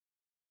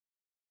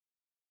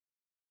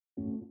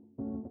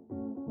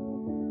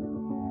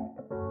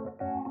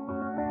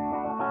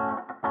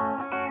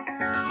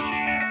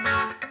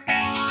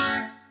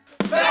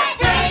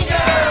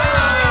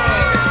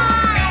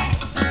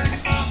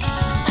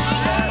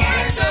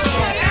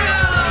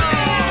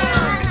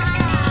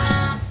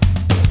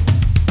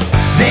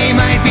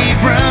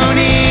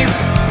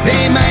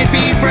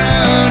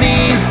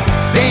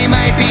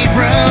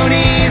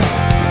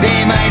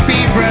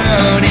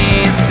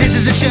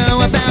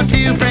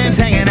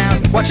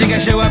watching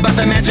a show about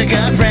the magic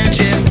of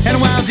friendship. And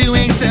while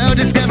doing so,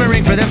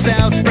 discovering for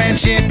themselves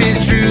friendship is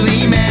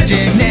truly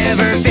magic.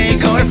 Never fake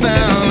or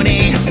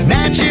phony,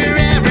 not your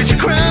average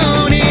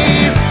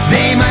cronies.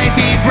 They might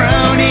be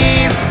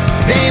bronies,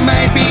 they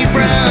might be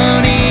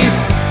bronies,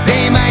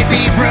 they might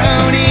be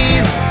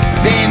bronies,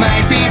 they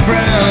might be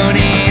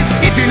bronies.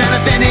 If you're not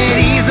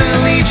offended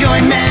easily,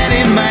 join Matt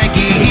and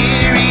Mikey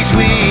here each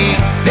week.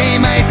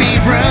 They might be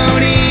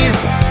bronies,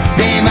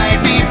 they might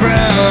be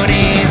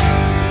bronies.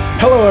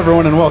 Hello,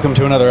 everyone, and welcome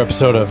to another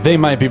episode of They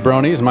Might Be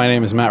Bronies. My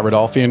name is Matt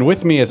Rodolfi, and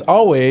with me, as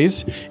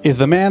always, is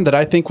the man that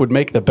I think would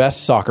make the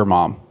best soccer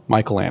mom,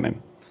 Michael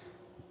Annan.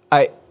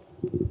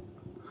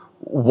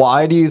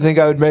 Why do you think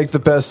I would make the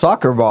best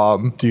soccer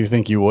mom? Do you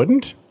think you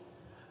wouldn't?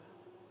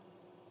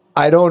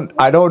 I don't know.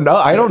 I don't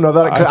know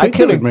that I think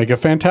you would make a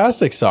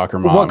fantastic soccer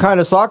mom. What kind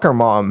of soccer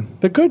mom?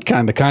 The good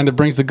kind, the kind that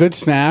brings the good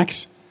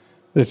snacks.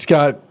 It's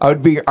got. I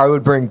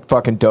would bring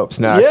fucking dope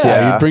snacks.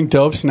 Yeah, you bring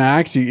dope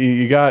snacks.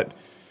 You got.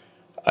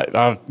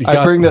 I'd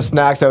bring the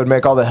snacks that would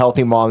make all the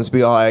healthy moms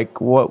be like,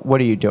 "What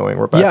are you doing,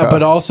 Rebecca?" Yeah,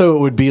 but also it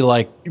would be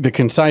like the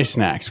concise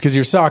snacks because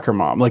you're soccer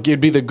mom. Like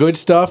it'd be the good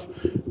stuff,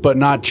 but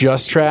not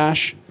just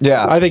trash.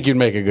 Yeah, I think you'd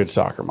make a good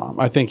soccer mom.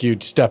 I think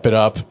you'd step it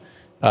up,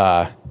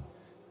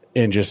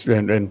 and just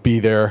and be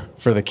there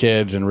for the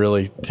kids and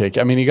really take.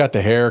 I mean, you got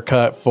the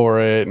haircut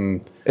for it,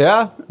 and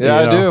yeah,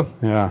 I do.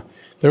 Yeah,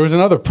 there was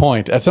another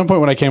point. At some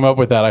point when I came up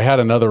with that, I had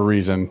another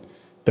reason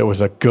that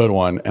was a good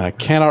one, and I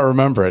cannot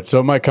remember it,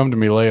 so it might come to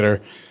me later.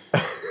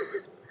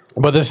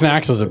 But the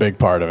snacks was a big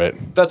part of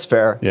it. That's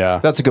fair. Yeah.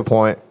 That's a good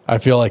point. I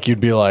feel like you'd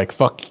be like,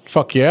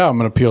 fuck yeah, I'm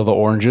going to peel the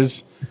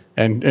oranges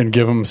and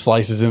give them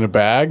slices in a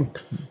bag,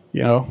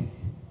 you know?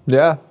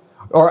 Yeah.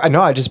 Or,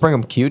 no, I just bring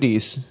them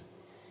cuties.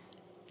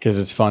 Because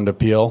it's fun to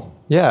peel.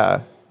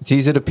 Yeah. It's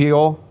easy to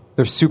peel.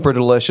 They're super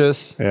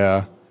delicious.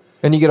 Yeah.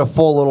 And you get a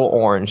full little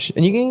orange.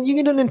 And you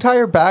get an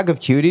entire bag of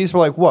cuties for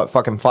like, what,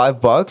 fucking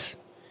 $5?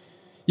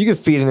 You could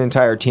feed an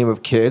entire team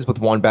of kids with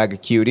one bag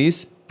of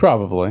cuties.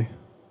 Probably.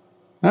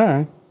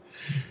 All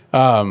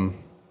right.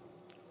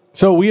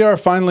 So we are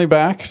finally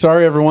back.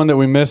 Sorry, everyone, that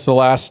we missed the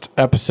last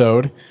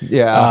episode.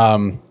 Yeah.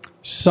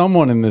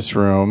 Someone in this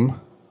room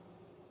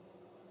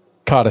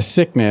caught a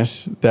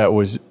sickness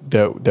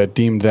that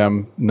deemed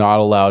them not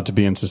allowed to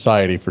be in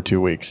society for 2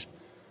 weeks.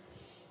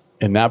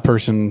 And that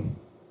person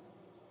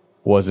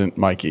wasn't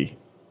Mikey.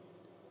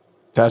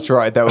 That's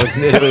right.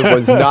 It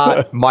was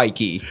not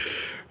Mikey.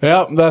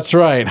 Yep, that's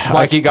right.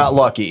 Mikey got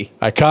lucky.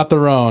 I caught the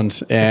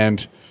roans,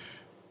 and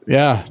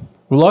yeah,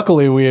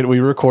 luckily we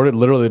recorded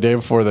literally the day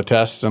before the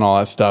tests and all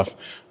that stuff.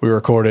 We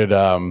recorded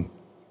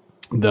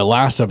the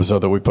last episode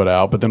that we put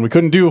out, but then we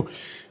couldn't do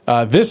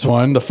this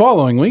one the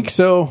following week,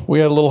 so we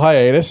had a little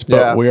hiatus.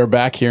 But we are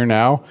back here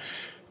now,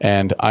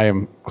 and I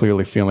am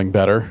clearly feeling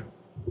better.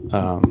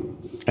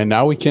 And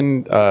now we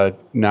can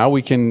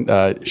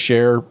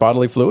share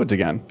bodily fluids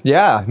again.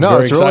 Yeah, no,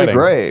 it's exciting.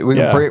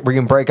 Really great. We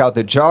can break out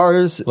the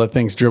jars, let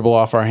things dribble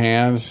off our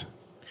hands,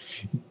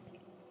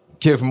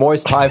 give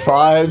moist high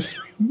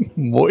fives.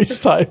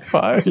 Moist high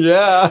fives.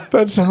 Yeah,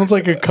 that sounds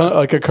like a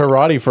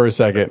karate for a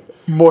second.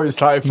 Moist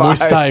high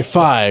fives. Moist high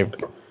five,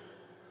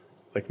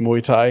 like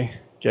Muay Thai.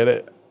 Get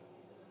it?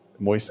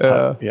 Moist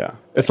high. Yeah,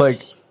 it's like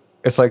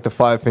the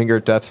 5-finger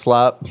death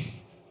slap.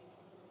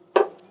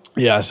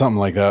 Yeah, something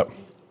like that.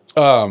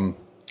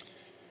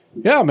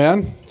 Yeah,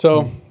 man.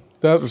 So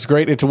that was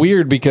great. It's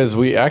weird because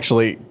we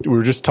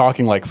were just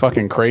talking like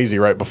fucking crazy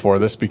right before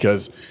this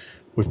because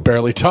we've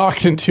barely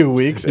talked in 2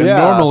 weeks. And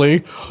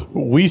normally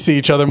we see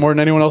each other more than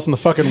anyone else in the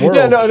fucking world.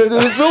 Yeah, no,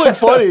 it's really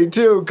funny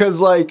too.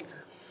 Cause I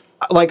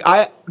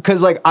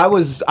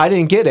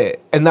didn't get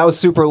it. And that was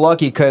super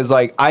lucky. Cause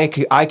like I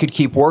could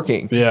keep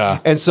working. Yeah.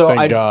 And so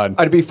God.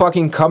 I'd be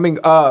fucking coming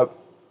up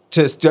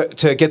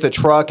to get the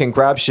truck and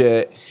grab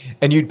shit,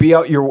 and you'd be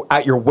at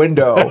your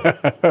window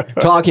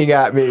talking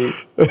at me.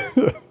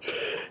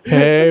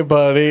 Hey,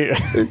 buddy.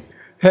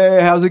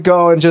 Hey, how's it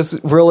going? Just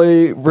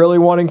really, really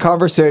wanting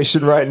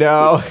conversation right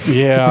now.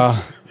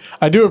 Yeah.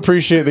 I do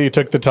appreciate that you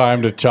took the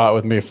time to chat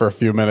with me for a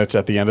few minutes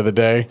at the end of the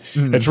day.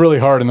 Mm. It's really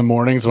hard in the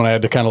mornings when I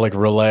had to kind of like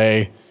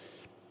relay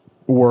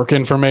work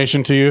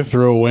information to you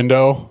through a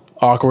window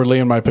awkwardly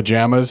in my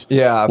pajamas.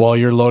 Yeah. While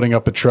you're loading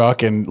up a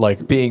truck and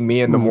like being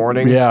me in the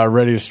morning. Yeah.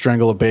 Ready to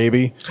strangle a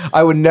baby.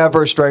 I would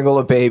never strangle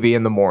a baby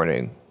in the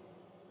morning.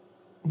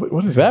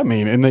 What does that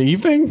mean? In the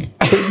evening?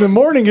 The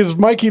morning is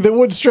Mikey that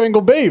would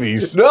strangle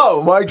babies.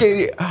 No,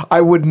 Mikey,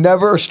 I would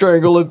never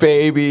strangle a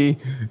baby.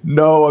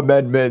 No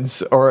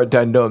amendments or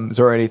addendums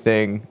or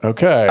anything.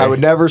 Okay. I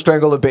would never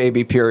strangle a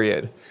baby,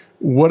 period.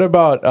 What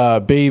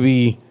about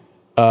baby,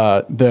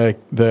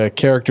 the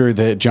character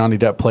that Johnny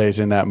Depp plays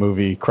in that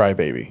movie, Cry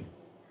Baby?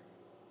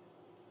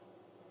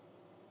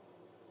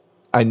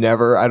 I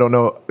don't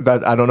know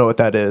what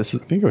that is. I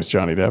think it was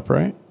Johnny Depp,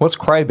 right? What's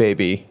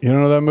Crybaby? You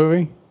don't know that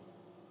movie?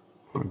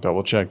 I'll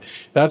double check.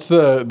 That's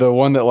the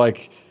one that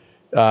like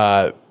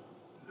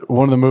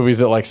one of the movies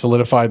that like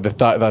solidified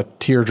the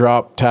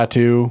teardrop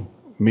tattoo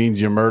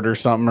means you murder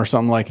something or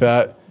something like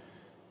that.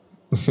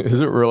 Is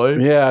it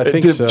really? Yeah, I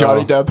think Did so.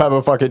 Johnny Depp have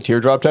a fucking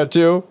teardrop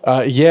tattoo?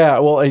 Yeah,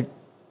 well,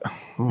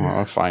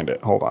 I'll find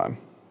it. Hold on.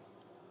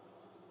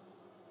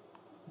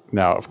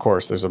 Now, of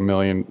course, there's a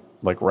million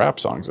like rap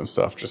songs and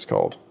stuff just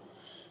called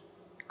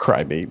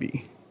Cry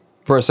Baby.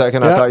 For a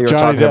second, I Yeah, thought you were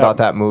Johnny talking Depp. about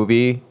that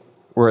movie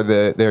where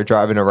they're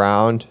driving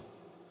around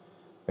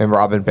and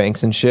robbing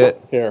banks and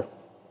shit. Here.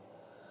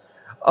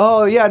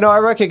 Oh, yeah, no, I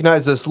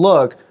recognize this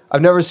look.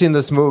 I've never seen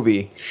this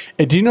movie.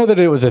 Do you know that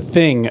it was a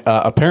thing?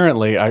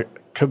 Apparently, I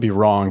could be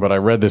wrong, but I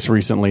read this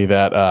recently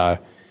that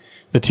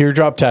the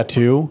teardrop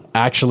tattoo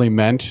actually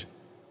meant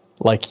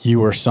like you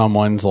were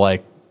someone's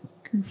like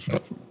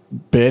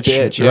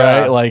bitch,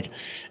 yeah. right? Like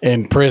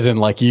in prison,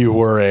 like you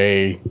were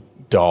a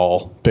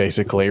doll,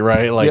 basically,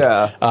 right? Like,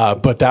 Yeah.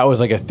 But that was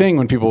like a thing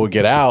when people would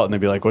get out and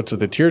they'd be like, "What's with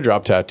the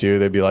teardrop tattoo?"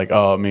 They'd be like,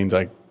 "Oh, it means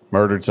I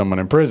murdered someone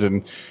in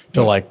prison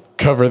to like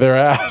cover their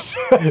ass."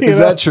 Is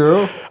that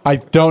true? I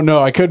don't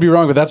know. I could be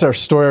wrong, but that's our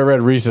story I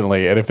read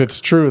recently. And if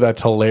it's true,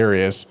 that's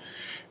hilarious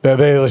that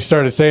they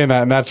started saying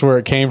that and that's where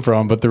it came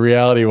from. But the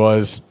reality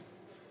was,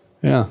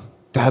 yeah.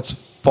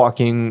 That's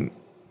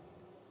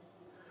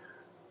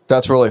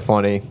really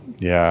funny.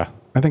 Yeah,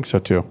 I think so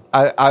too.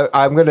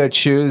 I'm going to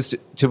choose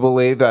to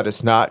believe that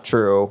it's not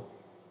true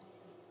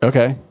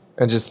Okay.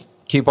 and just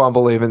keep on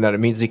believing that it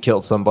means he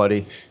killed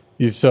somebody.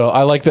 So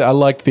I liked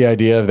the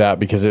idea of that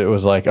because it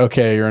was like,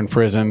 okay, you're in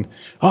prison.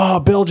 Oh,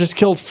 Bill just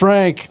killed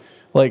Frank.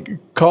 Like,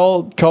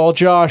 call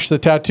Josh, the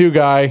tattoo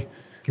guy.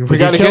 We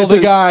got to killed the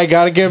guy.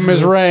 Got to give him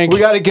his rank. We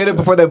got to get it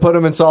before they put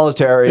him in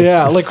solitary.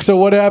 Yeah, like, so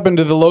what happened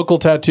to the local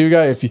tattoo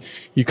guy? If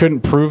you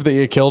couldn't prove that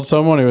you killed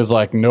someone, he was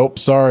like, nope,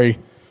 sorry,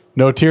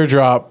 no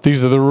teardrop.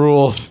 These are the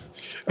rules.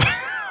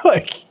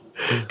 Like,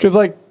 because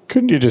like,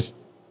 couldn't you just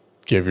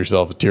give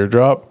yourself a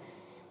teardrop?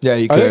 Yeah,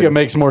 you I think could. it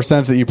makes more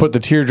sense that you put the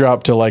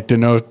teardrop to like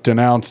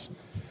denounce.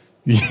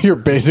 You're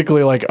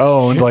basically like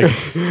owned. Like,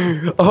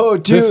 Oh,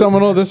 dude.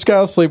 this guy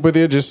will sleep with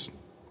you. Just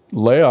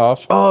lay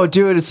off. Oh,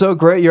 dude, it's so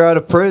great you're out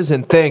of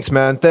prison. Thanks,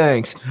 man.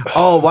 Thanks.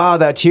 Oh, wow,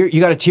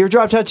 you got a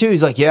teardrop tattoo?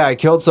 He's like, yeah, I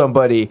killed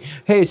somebody.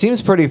 Hey, it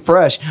seems pretty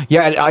fresh.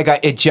 Yeah,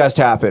 it just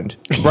happened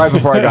right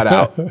before I got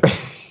out.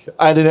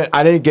 I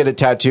didn't get it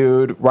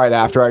tattooed right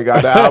after I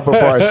got out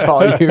before I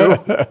saw you.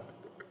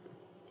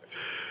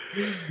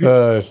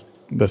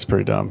 That's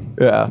pretty dumb.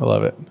 Yeah. I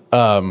love it.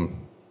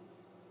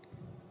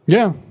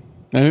 Yeah.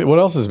 And what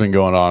else has been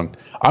going on?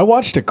 I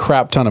watched a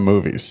crap ton of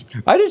movies.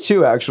 I did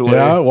too, actually.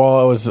 Yeah, while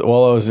I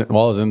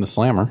was in the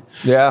slammer.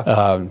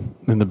 Yeah.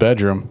 In the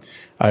bedroom,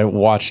 I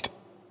watched.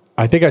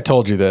 I think I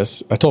told you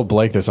this. I told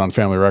Blake this on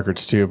Family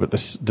Records too. But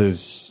the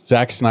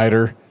Zack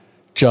Snyder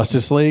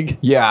Justice League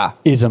Yeah.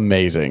 is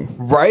amazing.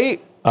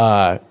 Right?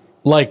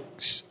 Like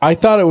I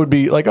thought it would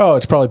be like, oh,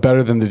 it's probably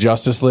better than the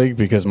Justice League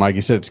because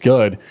Mikey said it's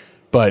good,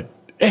 but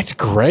it's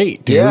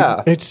great, dude.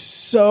 Yeah. It's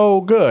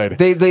so good.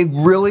 They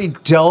really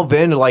delve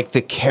into like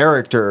the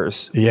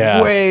characters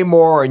Yeah. way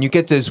more, and you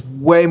get this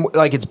way more,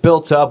 like it's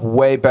built up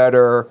way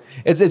better.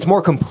 It's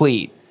more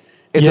complete.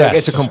 It's like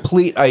Yes. it's a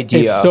complete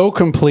idea. It's so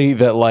complete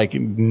that like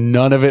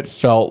none of it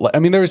felt like. I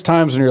mean, there was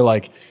times when you're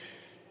like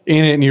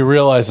in it and you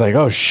realize like,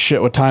 oh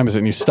shit, what time is it?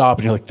 And you stop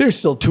and you're like, there's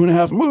still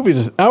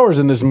 2.5 hours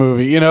in this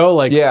movie, you know?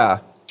 Like, yeah.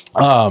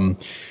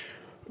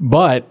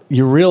 But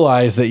you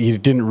realize that you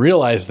didn't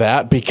realize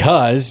that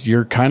because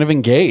you're kind of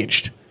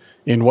engaged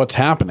in what's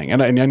happening.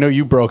 And I know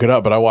you broke it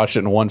up, but I watched it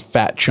in one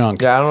fat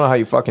chunk. Yeah, I don't know how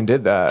you fucking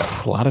did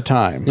that. A lot of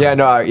time. Yeah,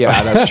 no,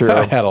 yeah, that's true.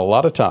 I had a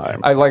lot of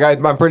time.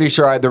 I'm pretty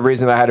sure the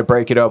reason I had to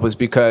break it up was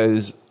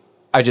because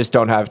I just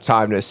don't have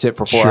time to sit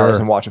for 4 Sure. hours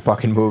and watch a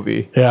fucking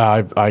movie.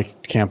 Yeah, I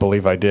can't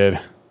believe I did.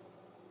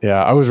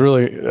 Yeah, I was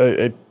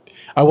really.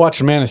 I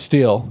watched Man of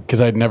Steel because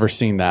I'd never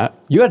seen that.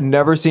 You had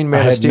never seen Man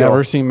I of had Steel.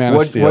 never seen Man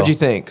of Steel. What'd you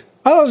think?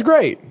 Oh, that was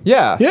great.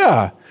 Yeah.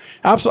 Yeah.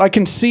 Absolutely. I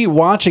can see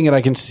watching it.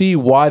 I can see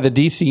why the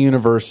DC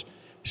universe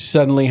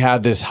suddenly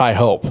had this high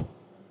hope.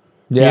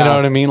 Yeah. You know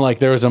what I mean? Like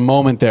there was a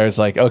moment there. It's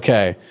like,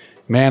 okay,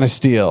 Man of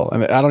Steel.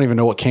 And I don't even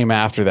know what came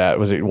after that.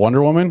 Was it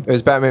Wonder Woman? It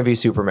was Batman v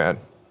Superman.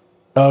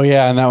 Oh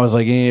yeah. And that was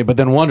like, but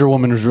then Wonder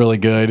Woman was really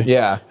good.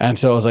 Yeah. And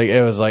so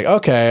it was like,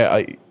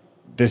 okay,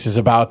 this is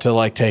about to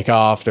like take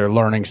off. They're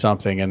learning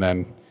something. And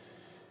then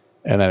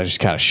it just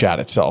kind of shot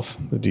itself,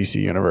 the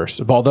DC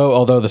universe.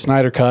 Although the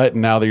Snyder Cut,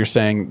 and now that you're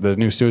saying the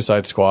new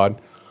Suicide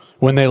Squad,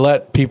 when they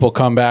let people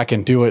come back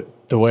and do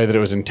it the way that it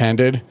was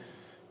intended,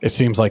 it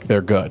seems like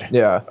they're good.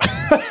 Yeah.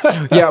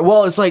 Yeah,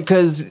 well, it's like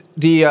because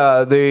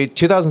the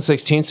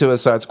 2016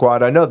 Suicide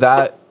Squad, I know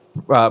that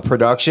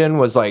production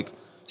was like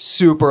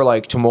super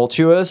like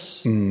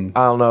tumultuous. I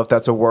don't know if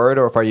that's a word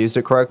or if I used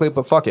it correctly,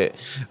 but fuck it.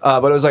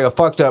 But it was like a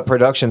fucked up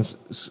production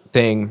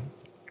thing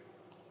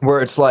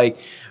where it's like,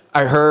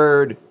 I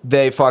heard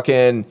they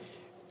fucking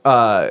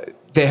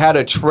they had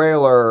a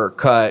trailer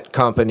cut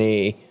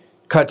company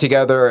cut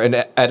together an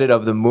edit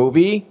of the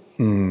movie,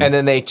 and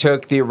then they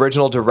took the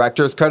original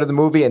director's cut of the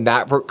movie and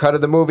that cut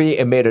of the movie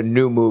and made a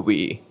new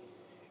movie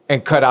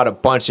and cut out a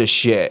bunch of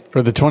shit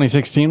For the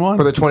 2016 one?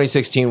 for the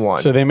 2016 one.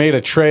 So they made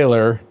a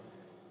trailer,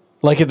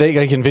 like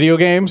in video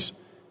games,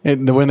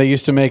 When they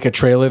used to make a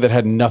trailer that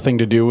had nothing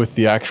to do with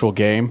the actual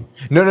game.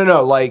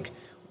 No. Like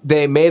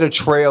they made a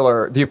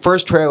trailer. The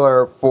first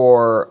trailer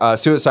for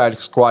Suicide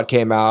Squad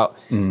came out,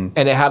 and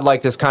it had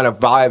like this kind of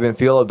vibe and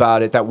feel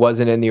about it that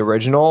wasn't in the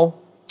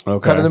original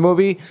cut of the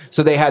movie.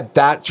 So they had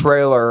that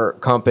trailer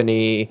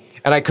company,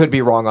 and I could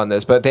be wrong on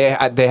this, but they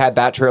had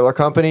that trailer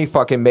company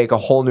fucking make a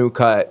whole new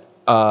cut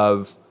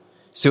of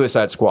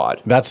Suicide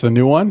Squad. That's the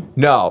new one?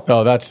 No.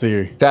 Oh, that's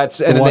the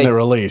one that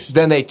released.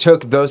 Then they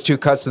took those two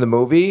cuts of the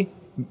movie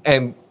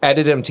and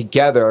edited them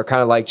together,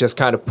 kind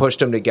of pushed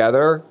them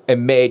together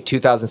and made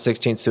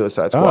 2016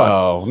 Suicide Squad.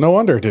 Oh, no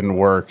wonder it didn't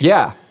work.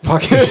 Yeah.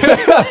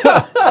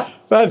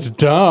 That's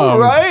dumb.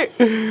 Right?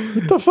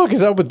 What the fuck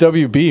is up with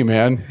WB,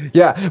 man?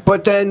 Yeah.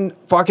 But then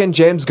fucking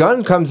James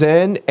Gunn comes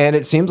in and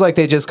it seems like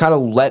they just kind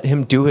of let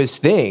him do his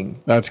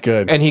thing. That's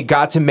good. And he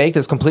got to make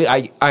this complete.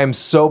 I am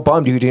so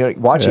bummed you didn't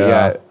watch it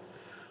yet.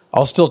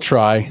 I'll still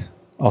try.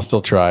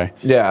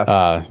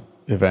 Yeah.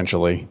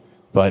 Eventually.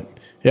 But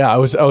yeah, I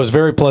was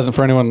very pleasant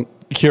for anyone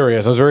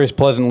curious. I was very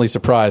pleasantly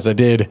surprised. I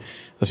did,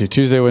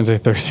 Tuesday, Wednesday,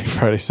 Thursday,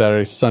 Friday,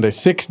 Saturday, Sunday,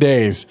 6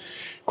 days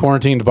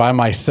quarantined by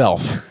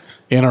myself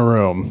in a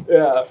room.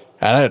 Yeah.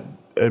 And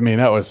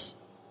that was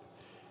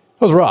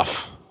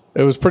rough.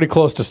 It was pretty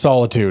close to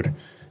solitude.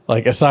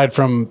 Like aside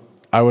from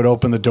I would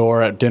open the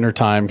door at dinner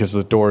time because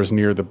the door is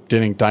near the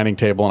dining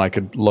table and I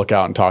could look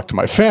out and talk to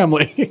my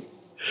family.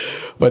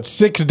 But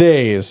 6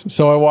 days.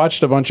 So I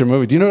watched a bunch of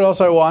movies. Do you know what else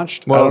I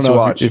watched? What else you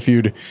watched? If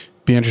you'd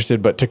be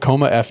interested, but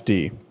Tacoma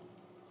FD.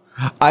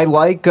 I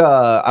like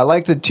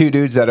the two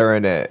dudes that are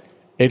in it.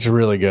 It's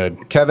really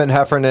good. Kevin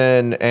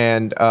Heffernan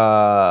and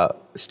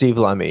Steve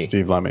Lemmy.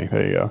 Steve Lemmy.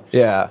 There you go.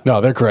 Yeah.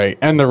 No, they're great.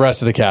 And the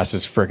rest of the cast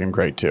is freaking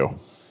great too.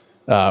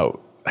 I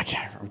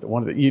can't remember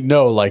one of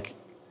the,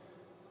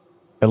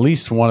 at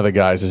least one of the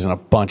guys is in a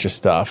bunch of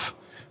stuff.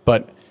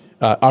 But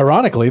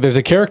ironically, there's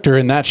a character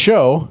in that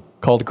show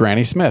called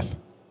Granny Smith.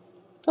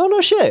 Oh,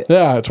 no shit.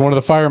 Yeah, it's one of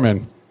the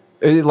firemen.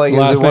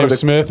 Last name's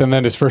Smith, and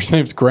then his first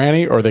name's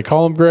Granny, or they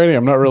call him Granny.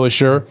 I'm not really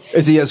sure.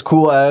 Is he as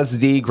cool as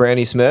the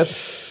Granny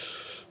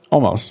Smith?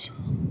 Almost.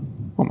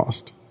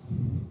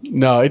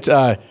 No, it's.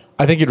 I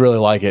think you'd really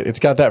like it. It's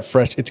got that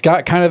fresh. It's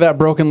got kind of that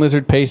Broken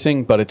Lizard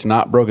pacing, but it's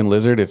not Broken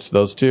Lizard. It's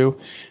those two.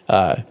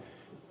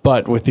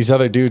 But with these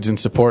other dudes in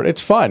support,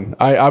 it's fun.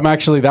 I'm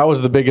actually, that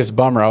was the biggest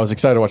bummer. I was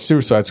excited to watch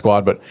Suicide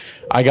Squad, but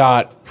I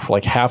got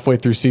like halfway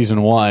through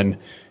season 1,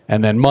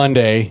 and then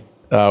Monday,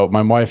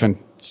 my wife and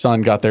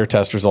son got their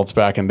test results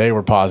back, and they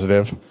were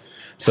positive.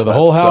 So the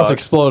whole house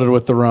exploded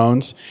with the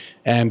Rones,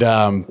 and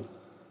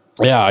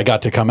I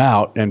got to come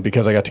out, and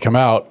because I got to come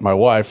out, my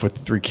wife with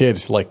 3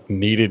 kids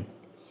needed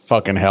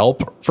fucking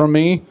help from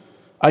me.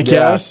 I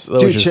guess,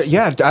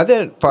 dude. I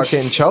didn't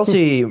fucking.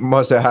 Chelsea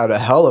must have had a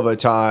hell of a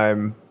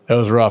time. It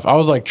was rough. I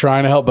was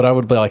trying to help, but I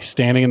would be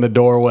standing in the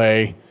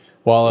doorway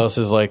while else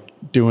is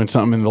doing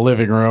something in the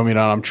living room. And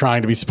I'm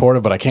trying to be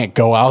supportive, but I can't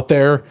go out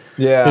there.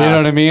 Yeah. You know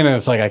what I mean? And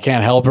it's I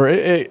can't help her.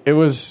 It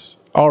was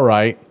all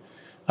right.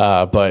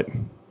 But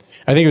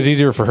I think it was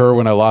easier for her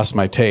when I lost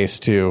my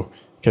taste too,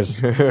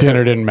 because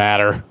dinner didn't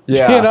matter.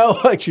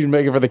 Yeah. She'd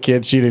make it for the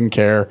kids. She didn't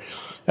care.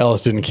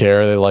 Ellis didn't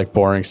care. They liked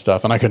boring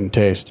stuff, and I couldn't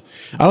taste.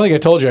 I don't think I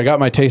told you. I got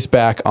my taste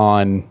back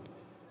on,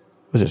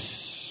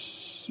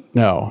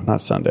 no,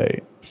 not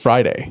Sunday.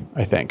 Friday,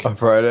 I think. On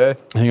Friday? I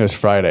think it was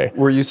Friday.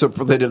 Were you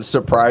did it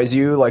surprise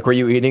you? Were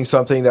you eating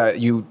something that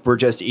you were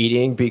just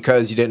eating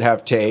because you didn't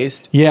have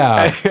taste?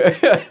 Yeah.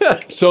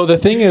 So the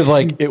thing is,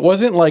 it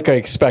wasn't like I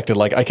expected.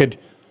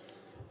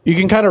 You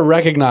can kind of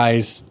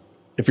recognize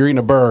if you're eating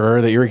a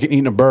burger that you're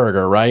eating a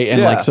burger, right?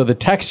 And so the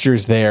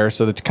texture's there,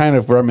 so it's kind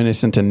of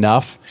reminiscent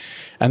enough.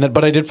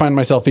 But I did find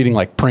myself eating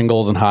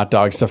Pringles and hot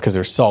dog stuff because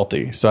they're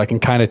salty, so I can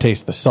kind of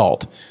taste the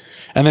salt.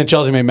 And then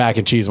Chelsea made mac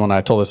and cheese one.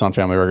 I told this on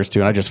Family Burgers too,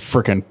 and I just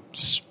freaking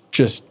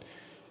just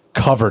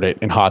covered it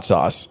in hot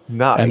sauce.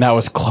 Nice. And that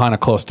was kind of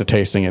close to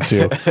tasting it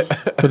too.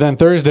 But then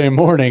Thursday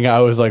morning, I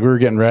was we were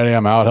getting ready.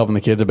 I'm out helping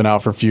the kids. I've been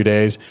out for a few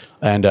days,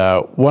 and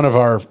one of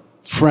our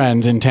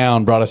friends in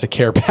town brought us a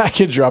care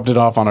package, dropped it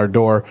off on our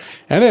door,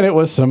 and then it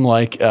was some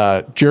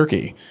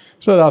jerky.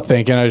 So without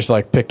thinking, I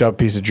just picked up a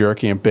piece of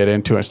jerky and bit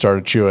into it and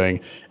started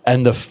chewing.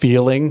 And the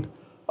feeling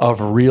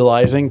of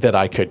realizing that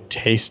I could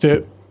taste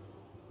it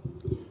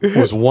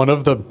was one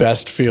of the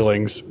best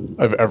feelings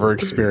I've ever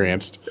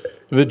experienced.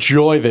 The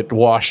joy that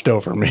washed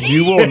over me.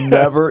 You will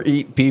never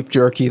eat beef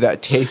jerky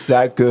that tastes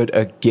that good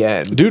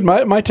again. Dude,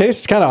 my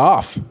taste is kind of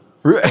off.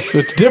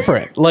 It's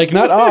different.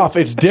 Not off,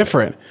 it's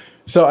different.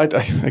 So I'm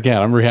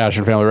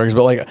rehashing Family Burgers,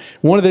 but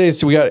one of the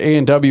days we got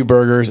A&W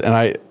burgers, and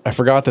I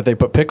forgot that they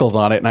put pickles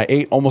on it, and I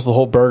ate almost the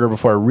whole burger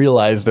before I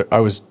realized that I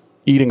was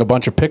eating a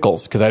bunch of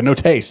pickles because I had no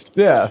taste.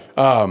 Yeah.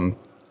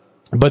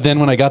 But then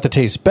when I got the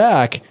taste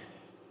back,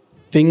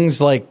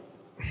 things I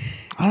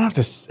don't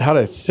know how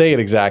to say it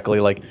exactly.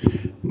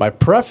 My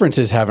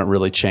preferences haven't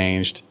really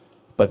changed,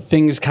 but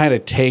things kind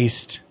of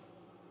taste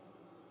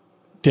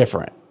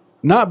different.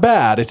 Not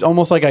bad. It's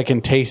almost I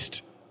can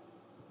taste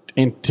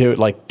into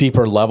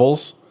deeper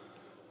levels.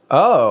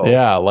 Oh.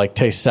 Yeah,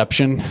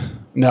 tasteception.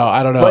 No,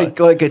 I don't know.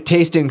 Like a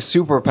tasting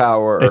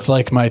superpower. It's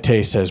like my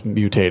taste has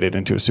mutated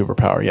into a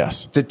superpower.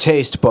 Yes. The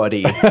taste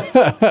buddy.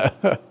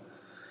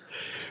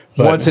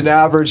 Once an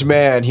average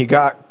man, he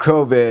got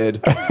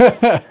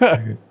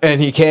COVID, and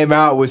he came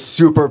out with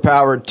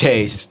superpowered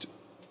taste.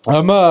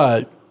 I'm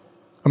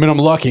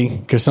lucky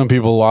because some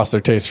people lost their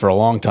taste for a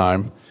long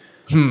time.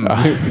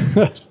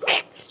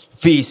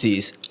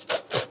 Feces.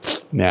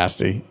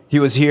 Nasty. He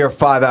was here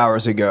 5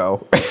 hours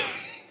ago.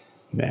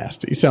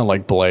 Nasty. You sound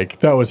like Blake.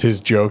 That was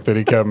his joke that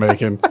he kept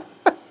making.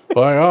 Like,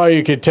 oh,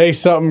 you could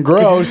taste something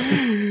gross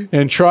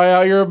and try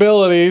out your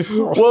abilities.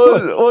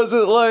 Was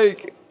it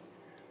like?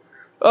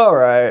 All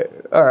right.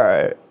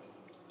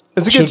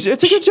 It's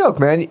a good joke,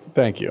 man.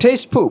 Thank you.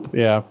 Taste poop.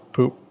 Yeah,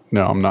 poop.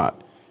 No, I'm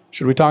not.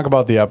 Should we talk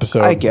about the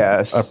episode? I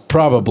guess.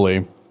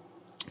 Probably.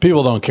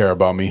 People don't care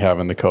about me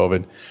having the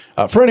COVID.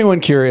 For anyone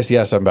curious,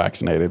 yes, I'm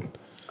vaccinated.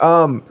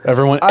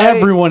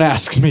 Everyone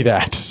asks me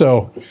that,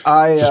 so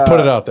just put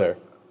it out there.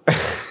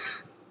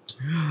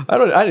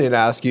 I didn't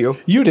ask you.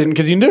 You didn't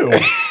because you knew.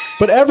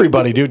 But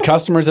everybody, dude,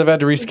 customers have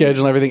had to reschedule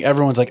and everything.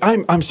 Everyone's like,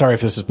 I'm sorry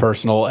if this is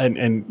personal,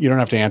 and you don't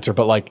have to answer,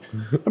 but like,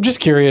 I'm just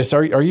curious.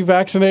 Are you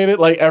vaccinated?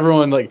 Like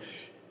everyone, like,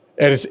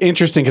 and it's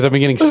interesting because I've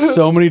been getting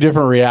so many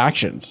different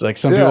reactions. Like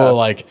some people are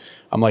like,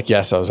 I'm like,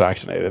 yes, I was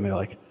vaccinated, and they're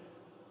like,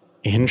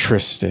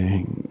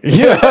 interesting.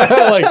 Yeah,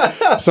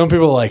 like some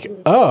people are like,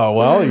 oh,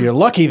 well, you're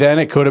lucky then.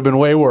 It could have been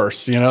way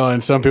worse,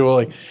 And some people are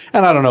like,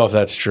 and I don't know if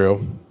that's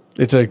true.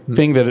 It's a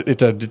thing that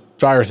it's a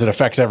virus that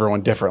affects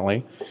everyone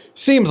differently.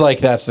 Seems like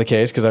that's the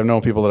case because I've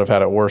known people that have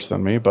had it worse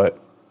than me, but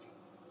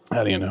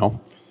how do you know?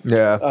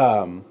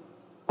 Yeah.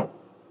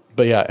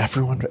 But yeah,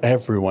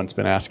 everyone's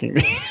been asking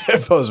me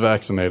if I was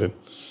vaccinated.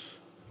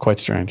 Quite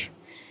strange.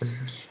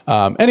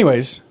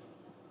 Anyways,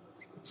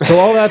 so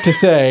all that to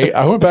say,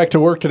 I went back to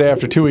work today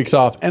after 2 weeks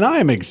off, and I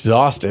am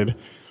exhausted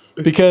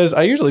because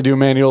I usually do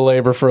manual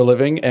labor for a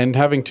living, and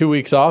having 2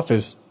 weeks off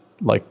is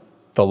like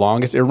the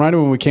longest. It reminded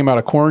me when we came out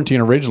of quarantine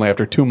originally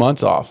after 2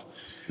 months off.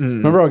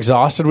 Remember how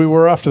exhausted we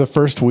were after the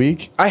first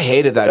week? I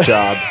hated that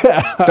job.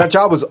 That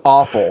job was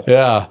awful.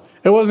 Yeah.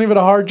 It wasn't even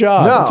a hard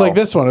job. No. It's like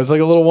this one. It's like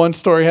a little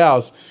one-story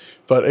house,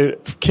 but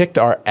it kicked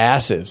our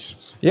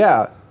asses.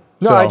 Yeah.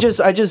 No, So- I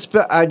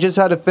just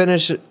had to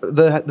finish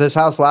this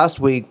house last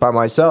week by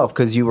myself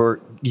because you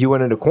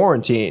went into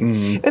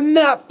quarantine, and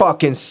that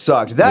fucking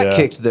sucked. That Yeah.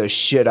 kicked the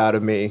shit out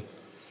of me.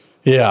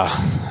 Yeah,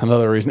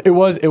 another reason. It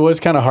was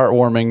kind of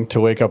heartwarming to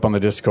wake up on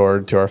the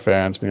Discord to our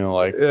fans being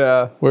like,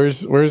 Yeah.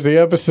 where's the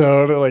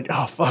episode?" Like,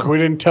 oh fuck, we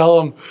didn't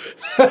tell them.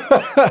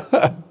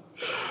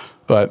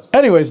 But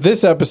anyways,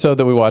 this episode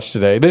that we watched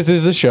today, this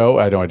is the show.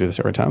 I know I do this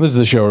every time. This is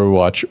the show where we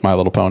watch My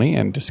Little Pony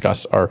and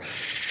discuss our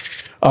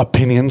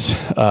opinions.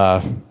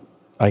 I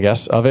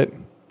guess of it.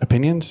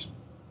 Opinions.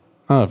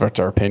 I don't know if it's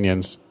our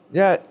opinions.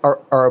 Yeah,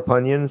 our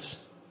opinions.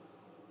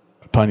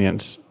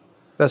 Opinions.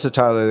 That's a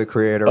Tyler the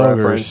Creator Ogres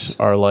reference.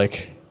 are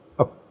like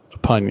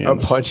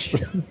opinions.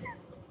 Opinions.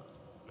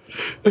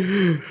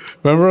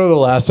 Remember the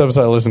last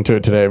episode I listened to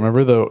it today?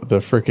 Remember the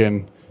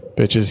freaking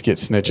bitches get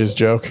snitches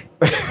joke?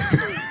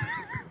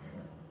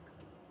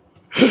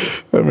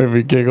 That made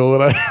me giggle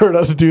when I heard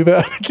us do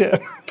that again.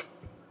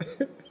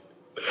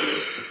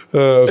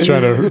 I was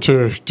trying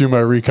to do my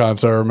recon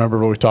so I remember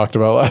what we talked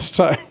about last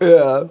time.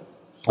 Yeah.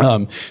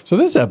 So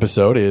this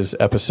episode is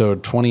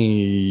episode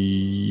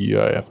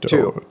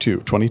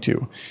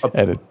 22.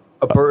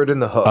 A bird in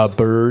the hoof. A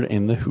bird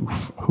in the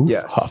hoof.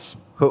 Yes. Huff.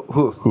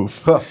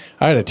 Hoof.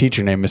 I had a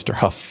teacher named Mr.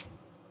 Huff.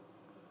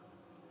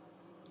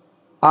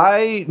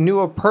 I knew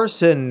a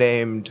person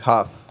named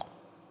Huff.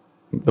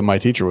 My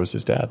teacher was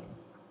his dad.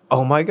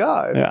 Oh my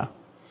God. Yeah.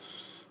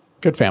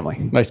 Good family.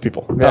 Nice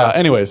people. Yeah.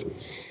 Anyways,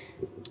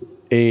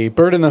 a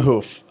bird in the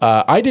hoof.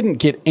 I didn't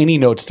get any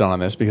notes done on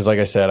this because, like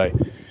I said, I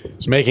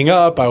was making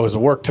up. I was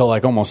at work till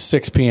like almost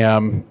 6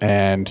 p.m.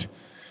 and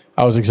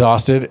I was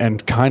exhausted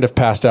and kind of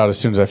passed out as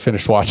soon as I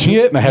finished watching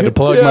it. And I had to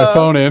plug my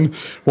phone in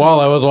while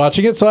I was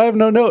watching it. So I have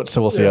no notes. So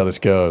we'll see how this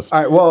goes.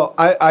 All right. Well,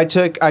 I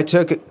took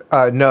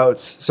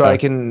notes so I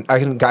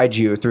can guide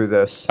you through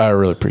this. I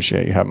really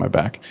appreciate you having my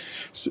back.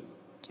 So,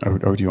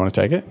 do you want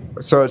to take it?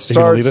 So it Are you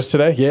going to lead us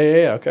starts.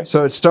 today? Yeah. Okay.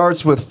 So it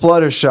starts with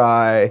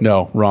Fluttershy.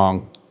 No,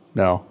 wrong.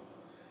 No.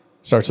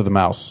 Starts with a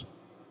mouse.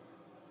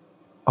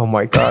 Oh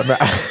my God, man.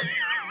 Are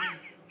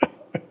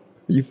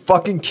you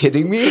fucking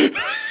kidding me?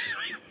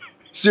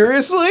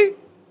 Seriously?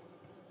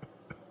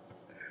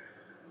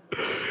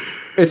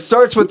 It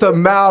starts with a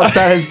mouse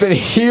that has been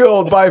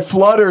healed by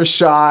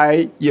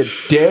Fluttershy, you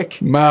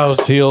dick.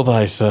 Mouse, heal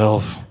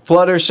thyself.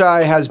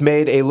 Fluttershy has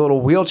made a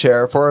little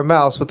wheelchair for a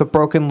mouse with a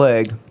broken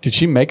leg. Did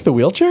she make the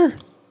wheelchair?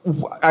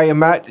 I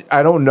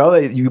don't know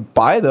that you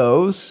buy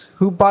those.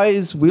 Who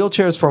buys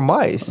wheelchairs for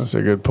mice? That's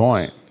a good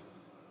point.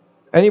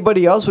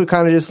 Anybody else would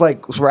kind of just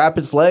like wrap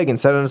its leg and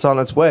send it on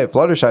its way.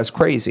 Fluttershy's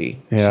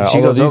crazy. Yeah, she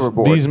goes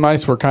overboard. These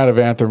mice were kind of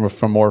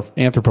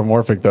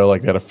anthropomorphic though,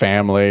 like they had a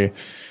family.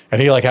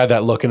 And he like had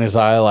that look in his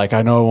eye, like,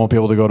 I know I won't be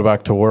able to go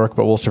back to work,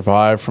 but we'll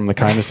survive from the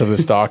kindness of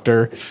this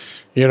doctor.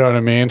 You know what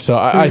I mean? So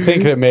I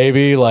think that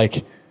maybe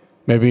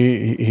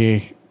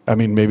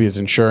his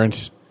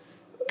insurance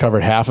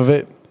covered half of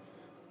it.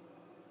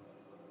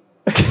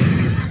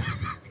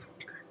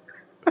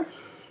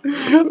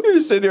 You're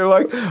sitting here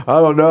like, I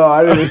don't know.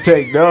 I didn't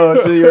take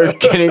notes. And you're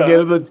getting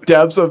into the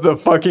depths of the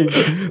fucking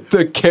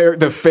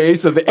the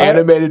face of the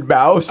animated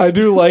mouse. I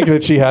do like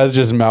that she has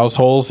just mouse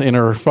holes in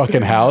her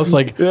fucking house.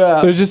 Like,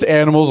 Yeah. there's just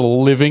animals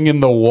living in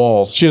the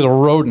walls. She has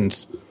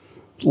rodents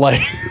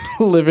like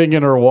living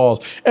in her walls.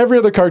 Every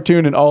other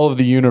cartoon in all of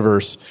the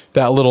universe,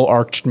 that little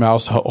arched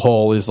mouse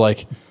hole is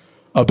like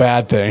a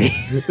bad thing.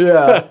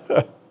 Yeah.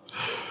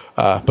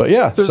 But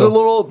yeah, There's a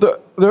little.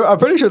 I'm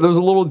pretty sure there's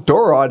a little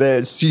door on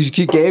it. She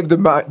gave the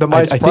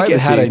mice I think privacy.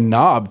 it had a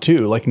knob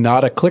too, like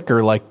not a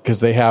clicker, like because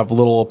they have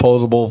little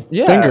opposable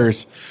Yeah.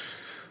 fingers.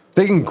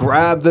 They can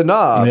grab the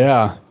knob.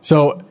 Yeah.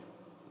 So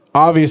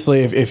obviously,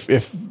 if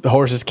the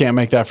horses can't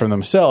make that for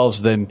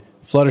themselves, then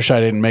Fluttershy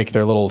didn't make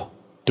their little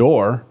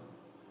door.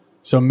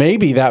 So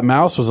maybe that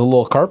mouse was a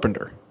little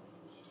carpenter.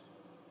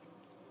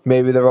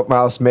 Maybe the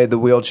mouse made the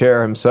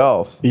wheelchair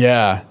himself.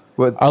 Yeah.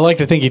 With- I like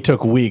to think he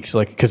took weeks,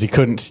 like because he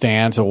couldn't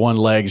stand, so one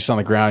leg just on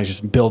the ground. He's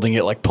just building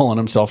it, like pulling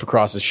himself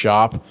across his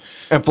shop.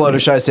 And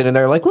Fluttershy sitting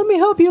there like, let me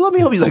help you.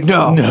 He's like,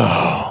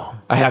 no.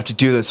 I have to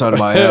do this on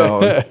my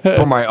own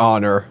for my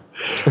honor.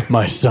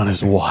 My son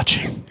is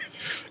watching.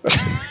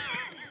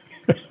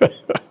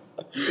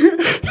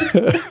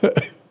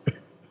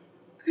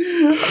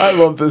 I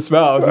love this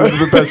mouse.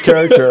 He's the best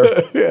character.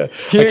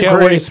 He and can't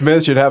Granny wait-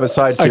 Smith should have a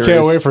side I series.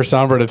 can't wait for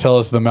Sombra to tell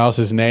us the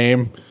mouse's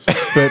name,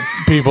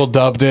 that people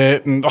dubbed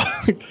it, and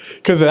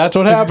because that's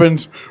what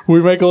happens.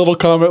 We make a little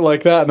comment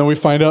like that, and then we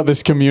find out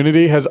this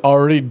community has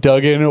already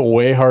dug in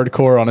way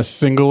hardcore on a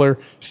singular,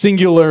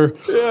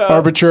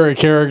 arbitrary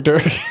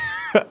character.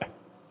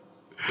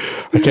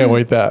 I can't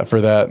wait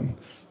for that.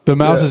 The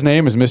mouse's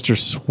name is Mr.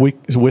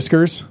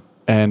 Whiskers,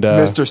 and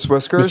Mr.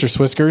 Swiskers? Mr.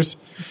 Swiskers.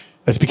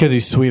 That's because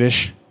he's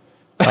Swedish.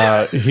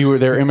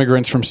 They're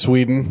immigrants from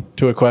Sweden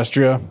to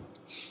Equestria.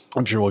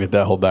 I'm sure we'll get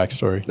that whole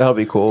backstory. That'll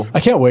be cool. I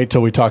can't wait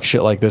till we talk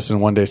shit like this, and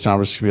one day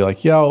Sombra's gonna be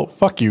like, "Yo,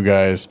 fuck you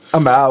guys,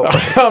 I'm out.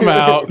 I'm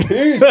out."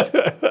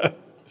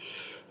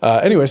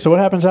 Anyway, so what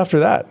happens after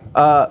that?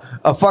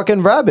 A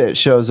fucking rabbit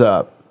shows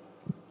up.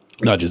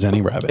 Not just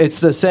any rabbit. It's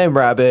the same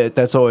rabbit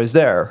that's always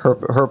there.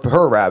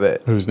 Her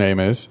rabbit. Whose name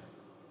is?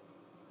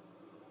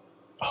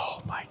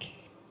 Oh, Mikey.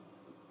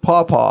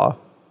 Paw.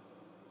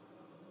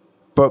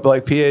 But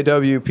like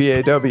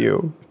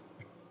P-A-W.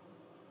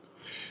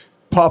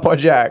 Papa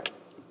Jack.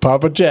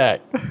 Papa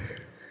Jack.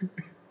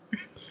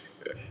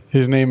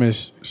 His name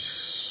is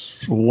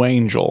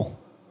Swangel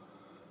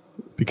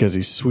Yes. because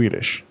he's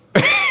Swedish.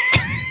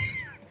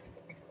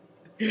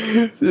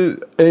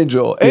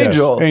 Angel.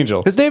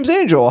 Angel. His name's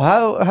Angel.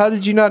 How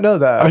did you not know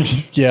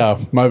that? Yeah,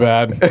 my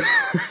bad.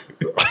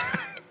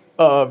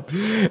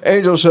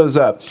 Angel shows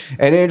up,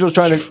 and Angel's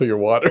trying to. For your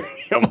water.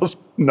 You almost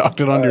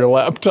knocked it onto your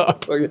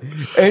laptop.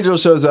 Angel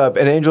shows up,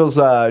 and Angel's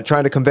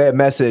trying to convey a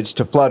message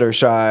to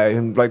Fluttershy,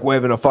 and like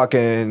waving a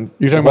fucking.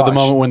 You're talking about the watch.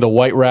 moment when the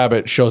white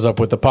rabbit shows up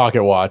with the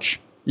pocket watch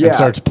Yeah. and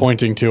starts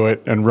pointing to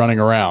it and running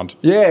around.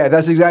 Yeah,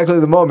 that's exactly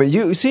the moment.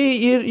 You see,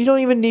 you don't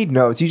even need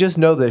notes. You just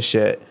know this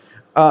shit.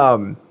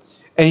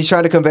 And he's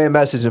trying to convey a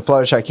message, and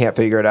Fluttershy can't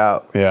figure it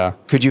out. Yeah.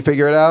 Could you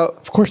figure it out?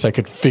 Of course I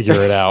could figure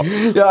it out.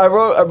 Yeah, I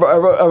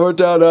wrote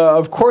down.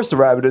 Of course, the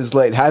rabbit is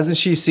late. Hasn't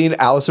she seen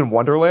Alice in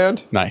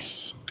Wonderland?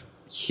 Nice.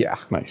 Yeah.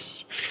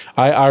 Nice.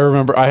 I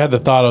remember I had the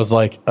thought, I was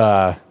like,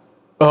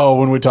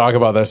 when we talk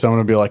about this, I'm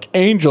going to be like,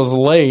 Angel's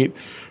late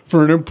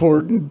for an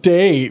important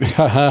date.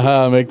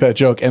 Make that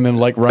joke. And then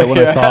like right when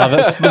I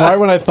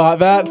thought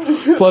that,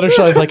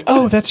 Fluttershy's like,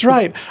 oh, that's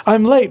right.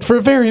 I'm late for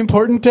a very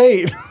important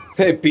date.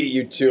 They beat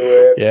you to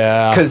it.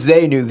 Yeah. Because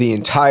they knew the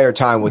entire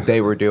time what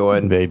they were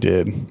doing. They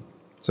did.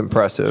 It's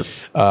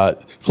impressive.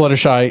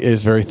 Fluttershy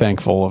is very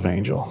thankful of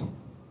Angel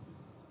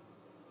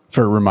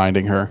for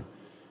reminding her,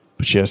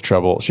 but she has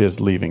trouble. She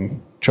has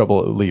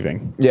trouble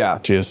leaving. Yeah.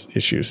 She has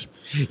issues.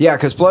 Yeah,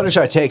 because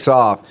Fluttershy takes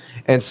off.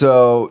 And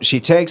so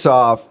she takes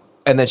off,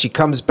 and then she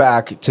comes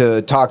back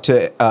to talk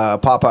to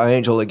Papa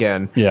Angel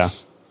again. Yeah.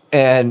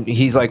 And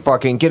he's like,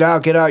 fucking, get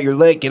out, you're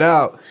late, get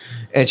out.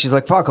 And she's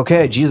like, fuck,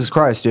 okay, Jesus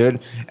Christ,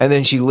 dude. And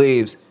then she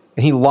leaves,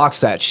 and he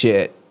locks that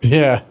shit.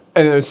 Yeah.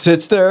 And then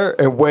sits there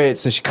and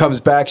waits, and she comes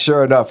back,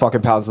 sure enough,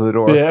 fucking pounds on the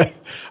door. Yeah.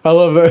 I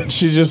love that.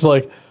 She's just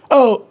like,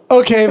 oh,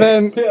 okay,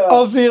 then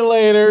I'll see you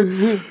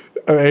later.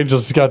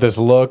 Angel's got this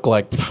look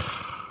like,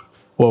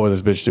 what would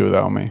this bitch do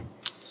without me?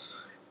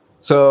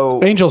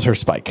 So Angel's her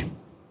Spike.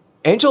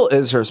 Angel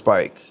is her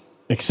Spike.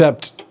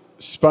 Except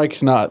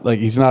Spike's not, like,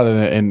 he's not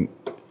an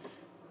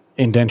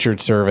indentured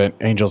servant.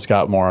 Angel's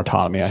got more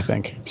autonomy, I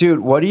think.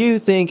 Dude, what do you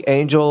think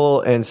Angel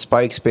and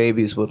Spike's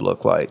babies would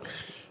look like?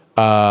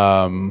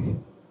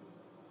 You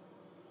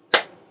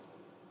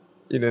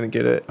didn't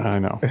get it? I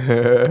know.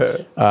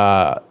 There's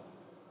a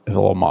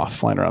little moth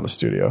flying around the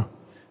studio.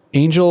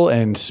 Angel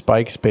and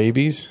Spike's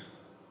babies.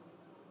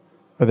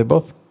 Are they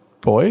both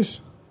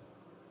boys?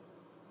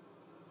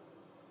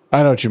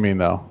 I know what you mean,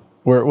 though.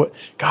 What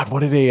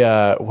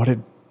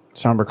did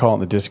Sombra call it in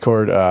the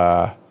Discord?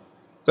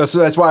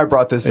 That's why I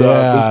brought this up.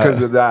 Yeah. It's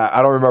because of that.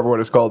 I don't remember what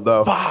it's called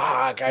though.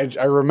 Fuck,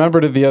 I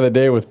remembered it the other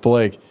day with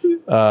Blake.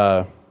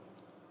 Yeah,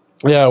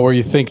 where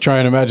you think, try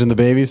and imagine the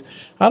babies.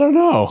 I don't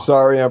know.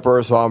 Sorry,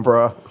 Emperor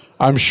Sombra.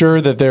 I'm sure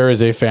that there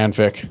is a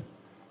fanfic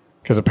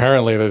because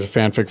apparently there's a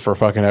fanfic for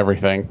fucking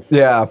everything.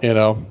 Yeah. You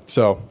know,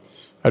 so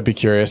I'd be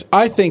curious.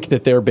 I think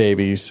that their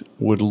babies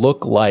would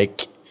look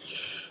like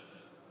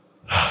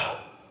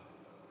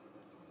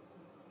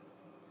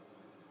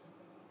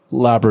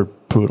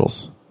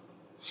Labrapoodles.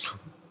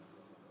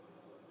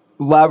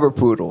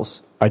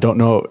 Labrapoodles. I don't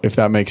know if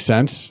that makes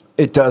sense,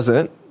 It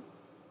doesn't.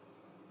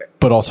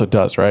 but also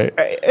does, right?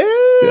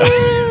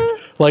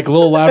 Like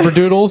little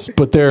Labradoodles,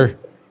 but they're,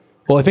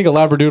 well, I think a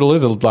Labradoodle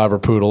is a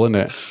Labrapoodle, isn't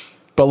it?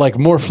 But like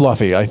more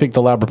fluffy. I think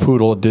the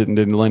Labrapoodle didn't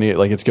delineate,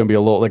 like it's going to be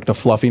a little, like the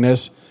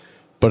fluffiness,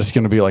 but it's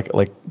going to be like,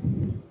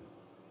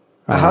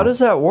 How does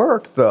that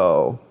work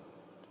though?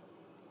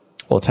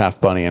 well, it's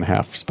half bunny and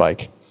half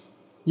Spike.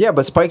 Yeah,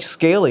 but Spike's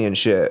scaly and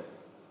shit.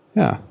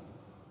 Yeah.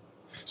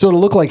 So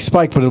it'll look like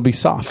Spike, but it'll be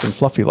soft and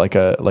fluffy like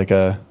a,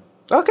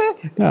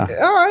 Okay. Yeah.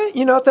 All right.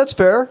 You know, that's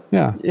fair.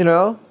 Yeah. You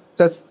know,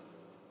 that's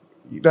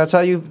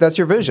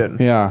your vision.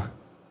 yeah.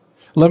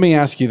 Let me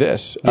ask you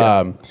this.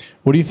 Yeah.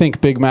 What do you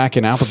think Big Mac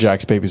and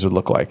Applejack's babies would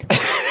look like?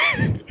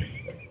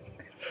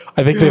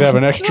 I think they'd have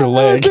an extra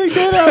leg. I think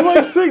they'd have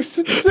like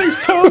six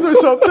toes or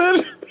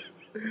something.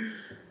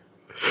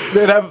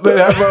 They'd have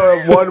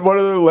one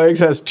of their legs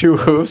has two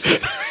hoofs.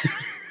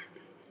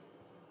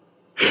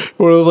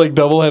 One of those like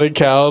double-headed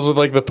cows with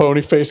like the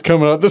pony face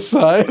coming out the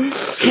side.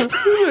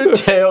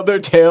 Their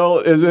tail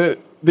isn't,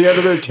 the end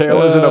of their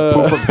tail isn't a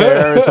poof of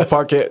hair. It's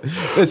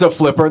a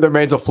flipper. Their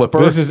mane's a flipper.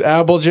 This is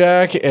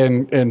Applejack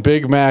and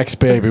Big Mac's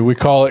baby. We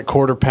call it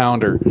Quarter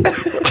Pounder.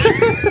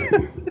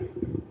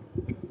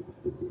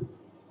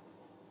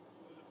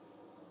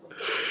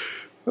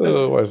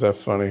 Oh, why is that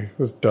funny?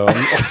 It's dumb.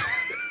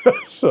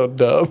 So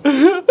dumb.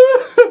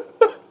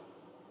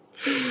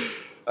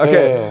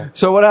 Okay,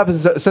 so what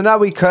happens? So now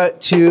we cut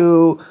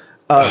to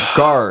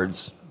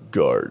guards.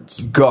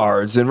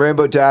 Guards. And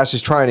Rainbow Dash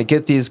is trying to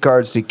get these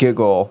guards to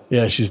giggle.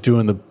 Yeah, she's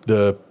doing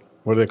the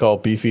what do they call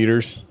it? Beef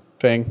eaters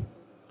thing.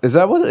 Is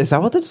that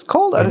what it's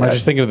called? Am I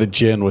just thinking of the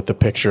gin with the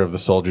picture of the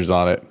soldiers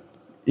on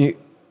it?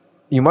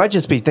 You might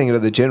just be thinking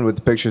of the gin with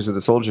the pictures of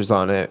the soldiers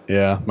on it.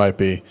 Yeah, might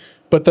be.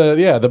 But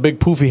the big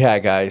poofy hat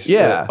guys.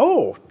 Yeah.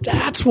 Oh,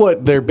 that's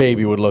what their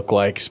baby would look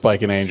like,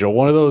 Spike and Angel.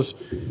 One of those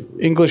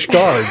English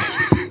guards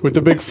with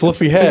the big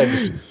fluffy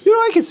heads. You know,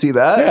 I can see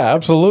that. Yeah,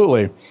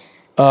 absolutely.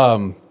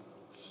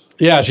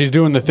 Yeah, she's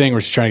doing the thing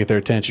where she's trying to get their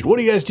attention. What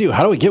do you guys do?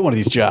 How do we get one of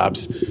these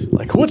jobs?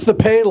 Like, what's the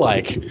pay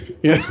like?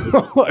 You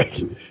know, like,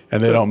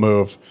 and they don't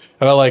move.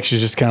 And I like,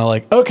 she's just kind of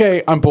like,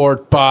 okay, I'm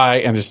bored, bye,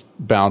 and just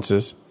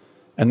bounces.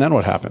 And then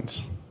what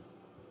happens?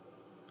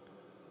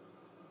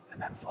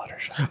 And then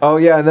Fluttershy. Oh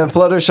yeah, and then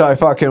Fluttershy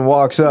fucking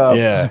walks up.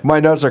 Yeah.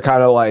 My notes are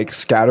kind of like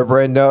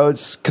scatterbrain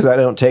notes because I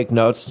don't take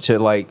notes to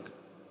like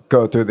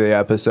go through the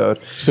episode.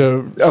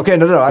 So, Okay,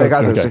 no, I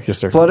got okay, this. yes,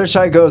 sir.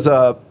 Fluttershy goes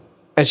up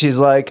and she's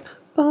like,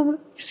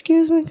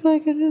 excuse me, can I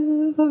get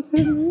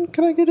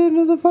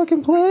into the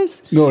fucking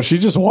place? no, she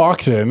just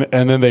walks in,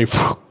 and then they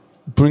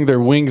bring their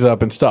wings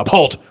up and stop.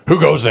 Halt! Who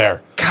goes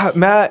there? God,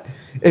 Matt,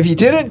 if you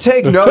didn't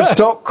take notes,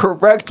 don't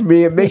correct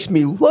me. It makes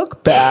me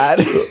look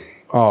bad.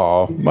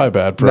 Oh, my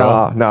bad,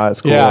 bro. No,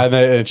 it's cool. Yeah,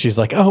 and she's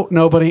like, "Oh,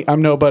 nobody.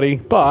 I'm nobody.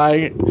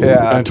 Bye."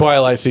 Yeah. And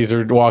Twilight sees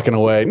her walking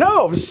away.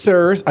 No,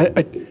 sirs.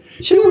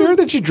 Is it weird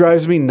that she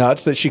drives me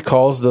nuts that she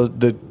calls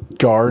the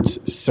guards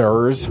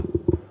sirs?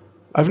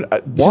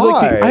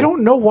 Why? I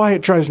don't know why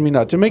it drives me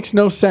nuts. It makes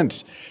no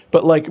sense.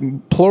 But like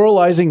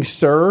pluralizing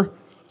sir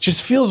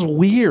just feels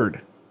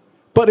weird.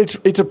 But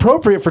it's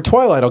appropriate for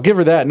Twilight. I'll give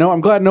her that. No,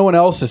 I'm glad no one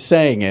else is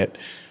saying it.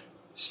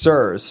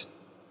 Sirs.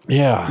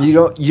 Yeah.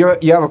 You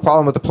have a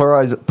problem with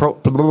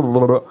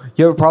the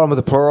you have a problem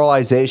with the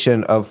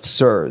pluralization of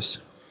sirs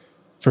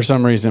For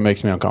some reason, it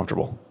makes me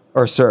uncomfortable.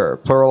 or sir.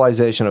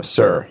 Pluralization of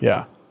sir.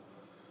 Yeah.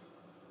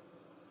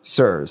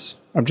 Sirs.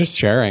 I'm just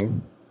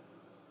sharing.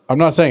 I'm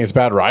not saying it's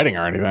bad writing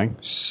or anything.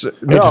 It's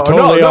It's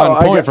totally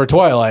on point for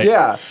Twilight.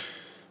 Yeah.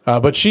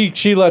 But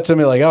she lets him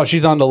be like, oh,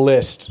 she's on the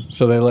list.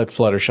 So they let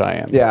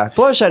Fluttershy in. Yeah.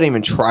 Fluttershy didn't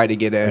even try to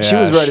get in. She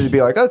Yeah, was ready to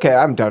be like, okay,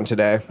 I'm done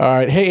today. All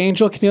right. Hey,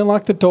 Angel, can you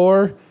unlock the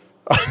door?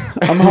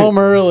 I'm home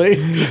early.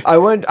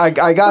 I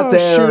got Oh,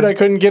 there. shoot, I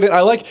couldn't get it.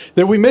 I like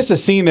that we missed a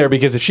scene there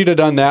because if she'd have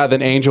done that,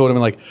 then Angel would have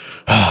been like,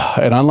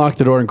 and unlocked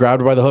the door and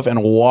grabbed her by the hoof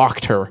and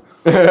walked her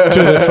to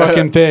the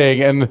fucking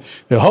thing. And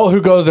the whole who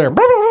goes there.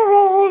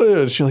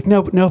 And she's like,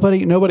 no,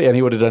 nobody. And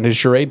he would have done his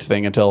charades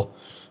thing until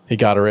he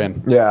got her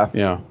in. Yeah.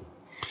 Yeah.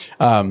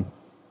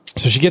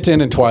 So she gets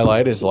in and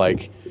Twilight is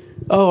like,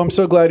 oh, I'm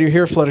so glad you're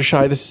here,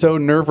 Fluttershy. This is so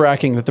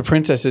nerve-wracking that the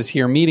princess is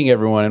here meeting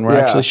everyone and we're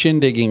Yeah. actually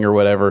shindigging or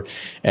whatever.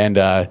 And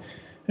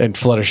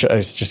Fluttershy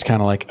is just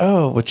kind of like,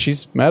 oh, but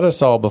she's met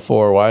us all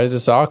before. Why is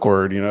this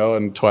awkward? You know?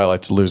 And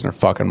Twilight's losing her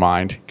fucking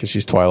mind because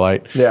she's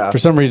Twilight. Yeah. For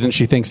some reason,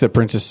 she thinks that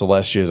Princess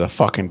Celestia is a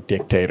fucking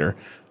dictator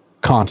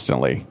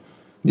constantly.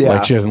 Yeah.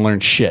 Like she hasn't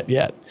learned shit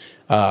yet.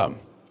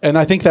 And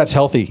I think that's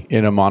healthy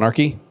in a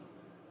monarchy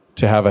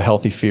to have a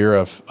healthy fear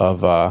of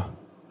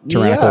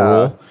tyrannical Yeah.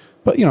 rule.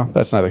 But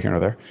that's neither here nor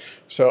there.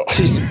 So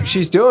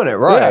She's doing it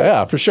right.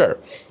 yeah, for sure.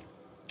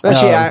 And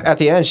at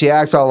the end, she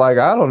acts all like,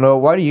 I don't know.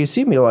 Why do you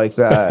see me like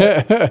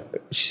that?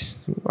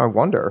 I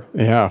wonder.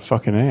 Yeah,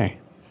 fucking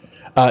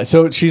A.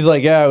 So she's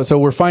like, yeah. So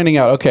we're finding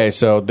out. Okay,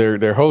 so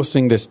they're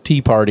hosting this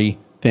tea party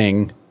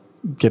thing,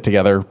 get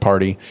together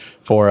party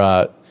for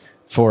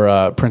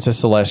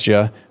Princess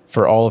Celestia,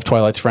 for all of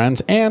Twilight's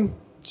friends, and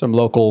some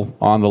local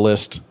on the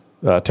list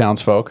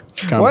townsfolk.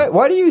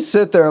 Why do you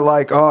sit there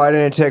like, oh, I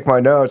didn't take my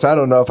notes. I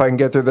don't know if I can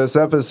get through this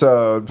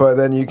episode, but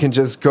then you can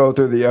just go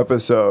through the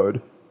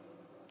episode.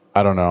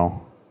 I don't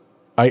know.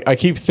 I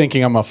keep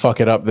thinking I'm gonna fuck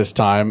it up this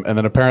time, and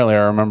then apparently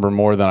I remember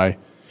more than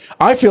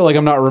I feel like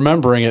I'm not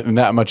remembering it in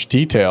that much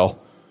detail,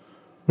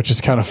 which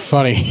is kind of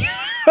funny.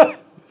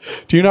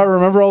 Do you not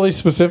remember all these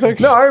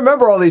specifics? No, I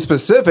remember all these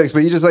specifics,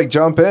 but you just like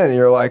jump in and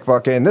you're like,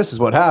 fucking, this is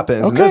what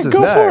happens. and Okay, this is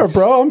go next. for it,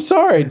 bro. I'm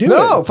sorry. Do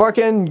No, it.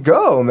 fucking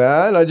go,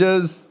 man.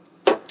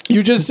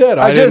 You just said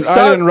I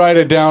didn't write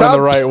it down in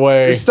the right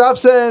way. Stop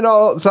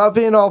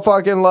being all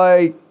fucking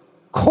like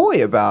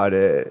coy about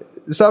it.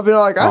 Stop being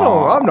like,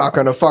 I'm not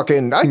gonna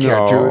fucking, I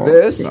can't do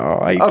this. No,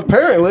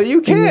 Apparently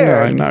you can. No,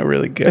 I'm not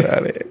really good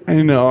at it.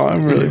 I know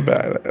I'm really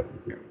bad at it.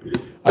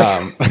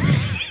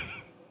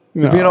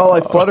 Being all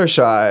like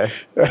Fluttershy.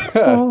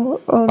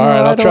 All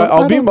right, I'll try.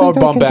 I'll be more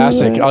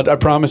bombastic. I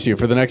promise you.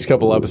 For the next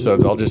couple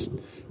episodes, I'll just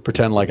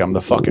pretend like I'm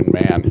the fucking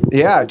man.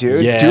 Yeah,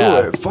 dude. Yeah.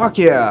 Do it. Fuck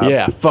yeah.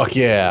 Yeah, fuck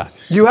yeah.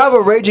 You have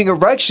a raging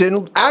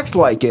erection. Act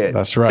like it.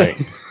 That's right.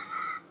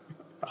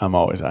 I'm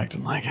always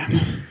acting like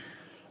it.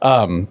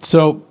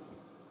 So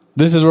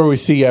this is where we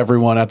see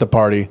everyone at the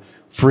party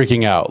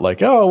freaking out.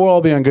 Like, oh, we'll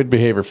all be on good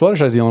behavior.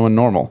 Fluttershy's the only one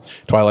normal.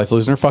 Twilight's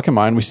losing her fucking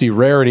mind. We see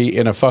Rarity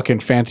in a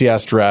fucking fancy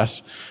ass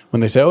dress. When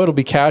they say, oh, it'll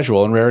be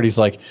casual, and Rarity's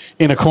like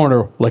in a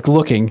corner, like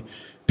looking.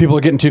 People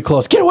are getting too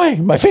close. Get away!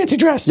 My fancy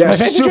dress. Yeah, my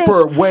fancy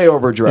super dress. way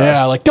overdressed.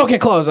 Yeah, like don't get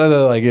close. And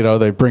like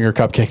they bring her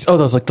cupcakes. Oh,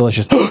 those look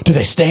delicious. Do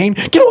they stain?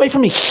 Get away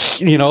from me!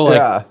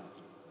 yeah.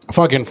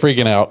 Fucking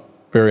freaking out.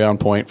 Very on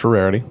point for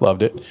Rarity.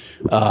 Loved it.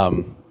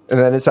 And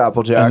then it's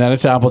Applejack. And then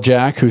it's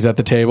Applejack, who's at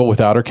the table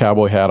without her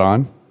cowboy hat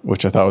on,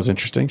 which I thought was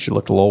interesting. She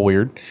looked a little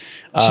weird.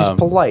 She's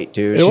polite,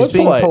 dude. It She's was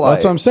being polite.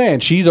 That's what I'm saying.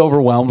 She's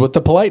overwhelmed with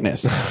the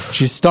politeness.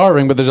 She's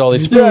starving, but there's all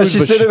these foods. Yeah, she's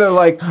but sitting there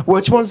like,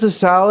 which one's the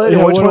salad? Yeah,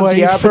 and which what do one's I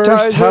the eat first?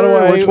 appetizer? How do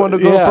I- which one to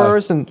go yeah.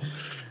 first? And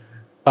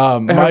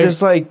I'm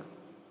just like,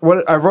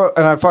 what I wrote,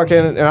 and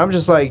I'm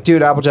just like,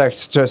 dude, Applejack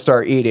just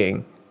start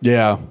eating.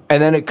 Yeah.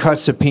 And then it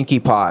cuts to Pinkie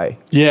Pie.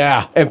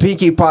 Yeah. And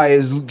Pinkie Pie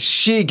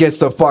she gets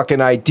the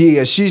fucking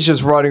idea. She's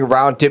just running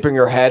around dipping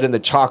her head in the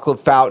chocolate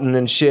fountain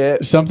and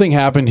shit. Something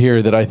happened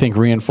here that I think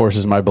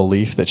reinforces my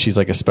belief that she's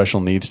like a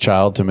special needs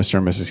child to Mr.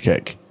 and Mrs.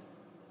 Cake.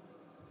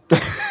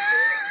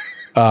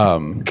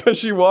 Because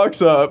she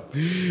walks up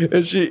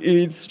and she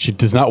eats. She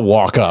does not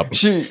walk up.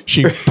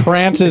 She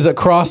prances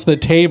across the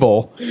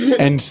table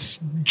and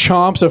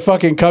chomps a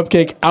fucking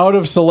cupcake out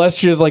of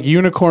Celestia's like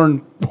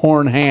unicorn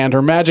horn hand,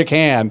 her magic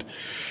hand.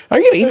 Are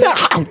you gonna eat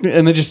that?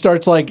 And then just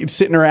starts like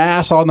sitting her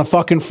ass on the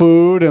fucking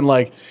food and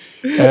like.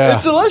 Yeah. And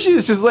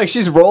Celestia's just like,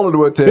 she's rolling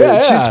with it. Yeah,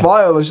 yeah. She's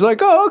smiling. She's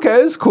like, oh,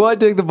 okay, it's cool. I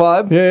dig the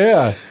vibe.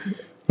 Yeah.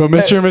 But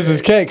Mr. and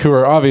Mrs. Cake, who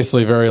are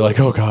obviously very like,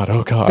 oh God.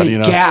 They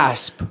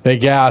gasp. They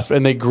gasp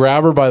and they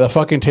grab her by the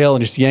fucking tail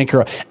and just yank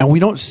her up. And we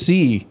don't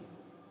see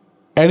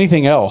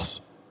anything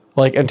else.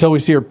 Like until we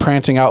see her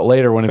prancing out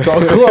later when it's all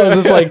closed.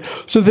 It's like,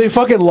 so they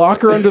fucking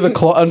lock her under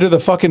the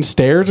fucking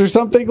stairs or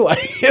something?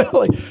 Like,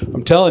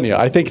 I'm telling you,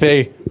 I think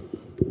they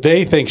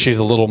think she's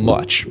a little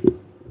much.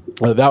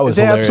 That was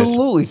They hilarious.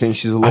 absolutely think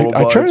she's a little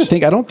I'm trying to bunch.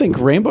 think. I don't think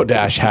Rainbow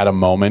Dash had a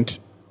moment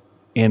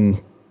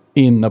in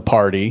the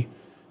party.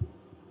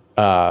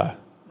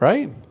 Right?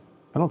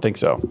 I don't think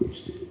so.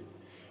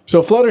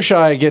 So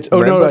Fluttershy gets.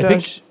 Oh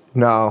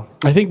no,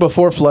 I think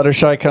before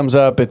Fluttershy comes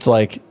up, it's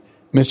like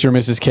Mr. and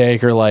Mrs.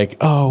 Cake are like,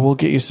 oh, we'll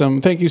get you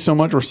some. Thank you so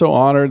much. We're so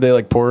honored. They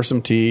like pour her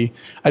some tea.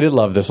 I did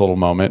love this little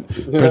moment.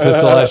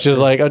 Princess Celestia's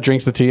like, oh,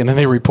 drinks the tea, and then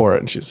they report it.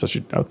 And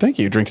she, oh, thank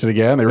you. Drinks it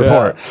again. They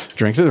report.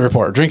 Drinks it,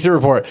 report. Drinks it,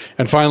 report.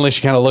 And finally,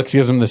 she kind of looks,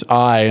 gives him this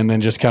eye, and then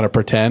just kind of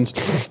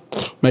pretends,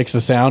 makes the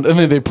sound, and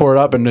then they pour it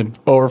up, and it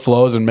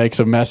overflows and makes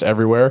a mess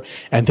everywhere.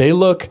 And they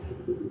look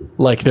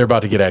like they're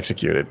about to get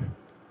executed.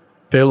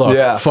 They look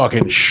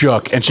fucking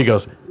shook. And she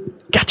goes,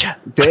 gotcha.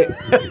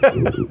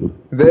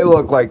 They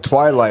look like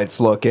Twilight's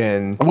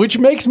looking. Which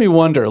makes me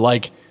wonder,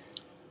 like,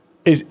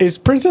 is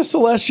Princess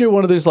Celestia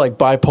one of those like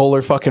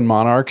bipolar fucking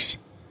monarchs?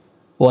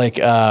 Like,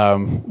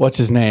 what's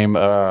his name?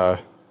 I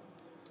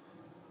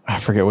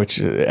forget which.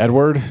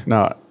 Edward?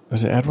 No,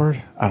 was it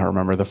Edward? I don't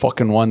remember. The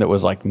fucking one that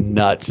was like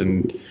nuts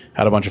and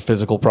had a bunch of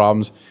physical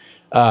problems.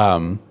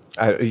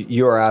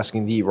 You are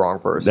asking the wrong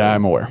person.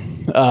 I'm aware.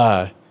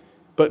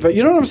 But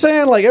you know what I'm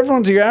saying? Like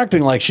everyone's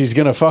acting like she's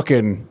gonna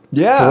fucking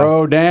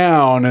throw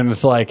down, and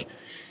it's like,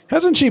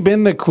 hasn't she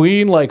been the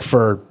queen like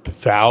for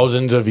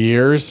thousands of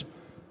years?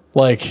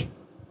 Like,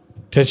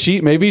 does she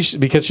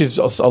because she's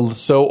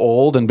so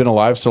old and been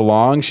alive so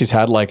long? She's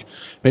had like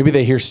maybe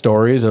they hear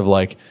stories of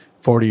like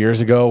 40 years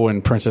ago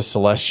when Princess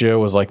Celestia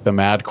was like the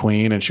Mad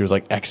Queen and she was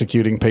like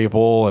executing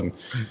people. And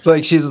It's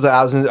like she's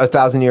a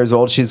thousand years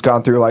old. She's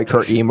gone through like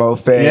her emo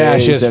phase yeah,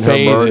 she has and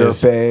phases. her murder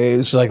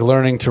phase. She's like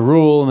learning to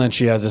rule. And then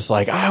she has this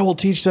like, I will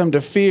teach them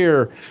to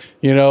fear,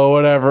 you know,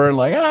 whatever. And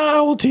like,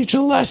 I will teach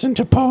a lesson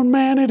to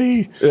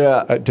Pomanity.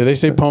 Yeah. Did they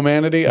say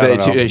Pomanity? I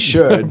don't know. They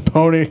should.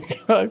 Pony.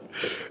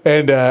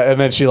 And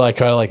then she like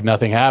kind of like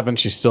nothing happened.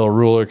 She's still a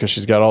ruler because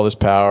she's got all this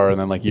power. And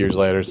then like years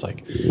later, it's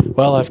like,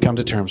 well, I've come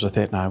to terms with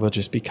it and I will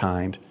just be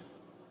kind.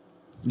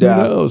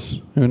 Yeah.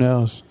 Who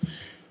knows?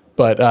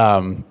 But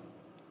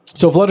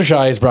so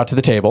Fluttershy is brought to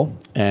the table,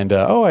 and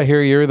I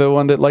hear you're the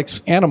one that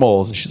likes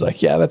animals. And she's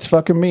like, yeah, that's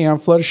fucking me. I'm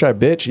Fluttershy,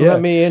 bitch. Yeah.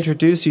 Let me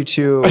introduce you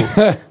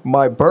to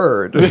my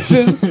bird. This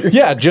is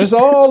just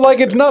all like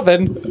it's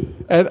nothing.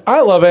 And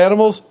I love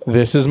animals.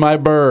 This is my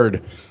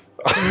bird.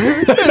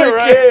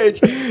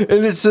 Cage.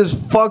 And it's this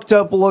fucked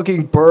up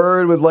looking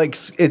bird with like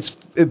it's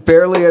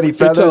barely any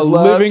feathers It's a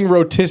left. living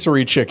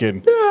rotisserie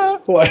chicken. Yeah.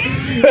 Like-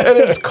 And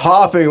it's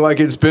coughing like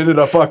it's been in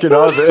a fucking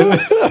oven.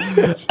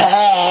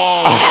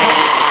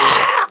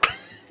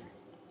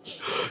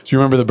 Do you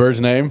remember the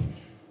bird's name?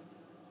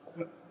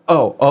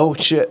 Oh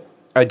shit.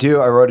 I do.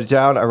 I wrote it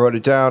down.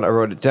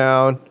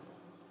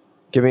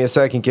 Give me a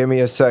second.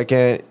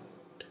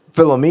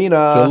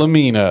 Philomena.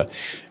 Philomena.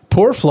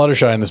 Poor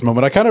Fluttershy in this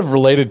moment. I kind of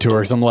related to her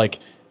because I'm like,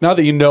 now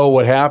that you know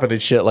what happened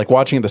and shit, like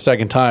watching it the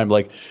second time,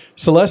 like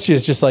Celestia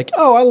is just like,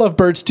 oh, I love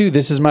birds too.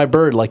 This is my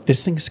bird. Like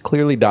this thing's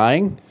clearly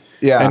dying.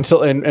 Yeah. And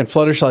so and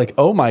Fluttershy like,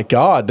 oh my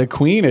God, the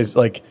queen is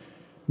like,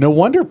 no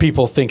wonder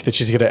people think that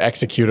she's going to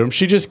execute him.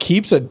 She just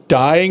keeps a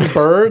dying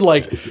bird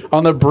like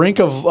on the brink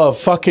of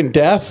fucking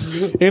death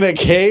in a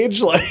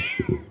cage. Like,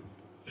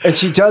 And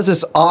she does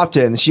this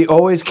often. She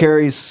always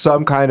carries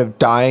some kind of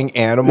dying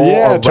animal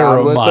around to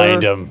with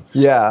remind her. him.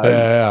 Yeah.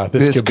 Yeah.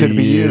 This could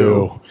be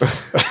you.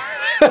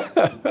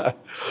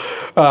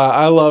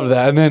 I love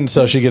that. And then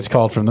so she gets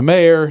called from the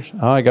mayor.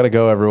 Oh, I got to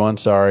go, everyone.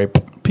 Sorry.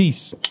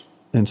 Peace.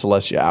 And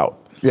Celestia out.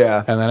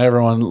 Yeah. And then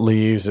everyone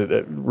leaves.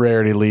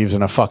 Rarity leaves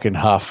in a fucking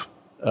huff.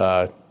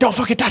 Don't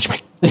fucking touch me.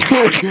 She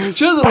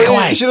Back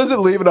away.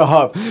 doesn't leave in a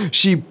huff.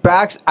 She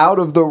backs out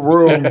of the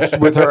room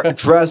with her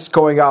dress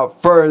going out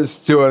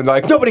first, doing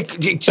like, nobody,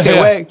 stay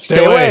away,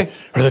 stay away.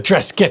 Or the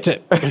dress gets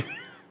it.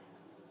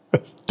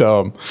 That's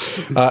dumb.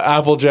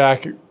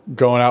 Applejack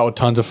going out with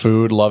tons of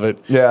food. Love it.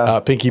 Yeah.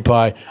 Pinkie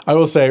Pie. I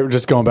will say,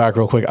 just going back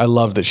real quick, I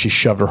love that she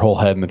shoved her whole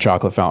head in the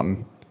chocolate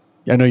fountain.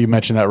 I know you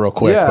mentioned that real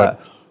quick, Yeah.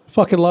 but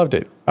fucking loved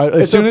it.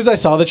 As soon as I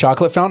saw the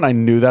chocolate fountain, I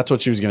knew that's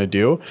what she was going to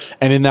do.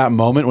 And in that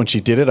moment when she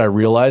did it, I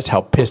realized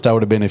how pissed I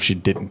would have been if she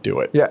didn't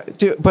do it. Yeah,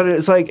 dude, but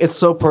it's like, it's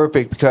so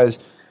perfect because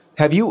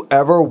have you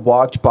ever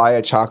walked by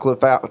a chocolate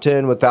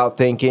fountain without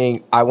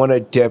thinking, I want to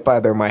dip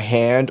either my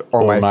hand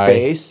or my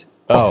face?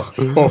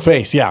 Oh,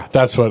 face. Yeah,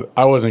 that's what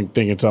I wasn't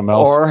thinking. Something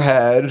else. Or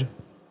head.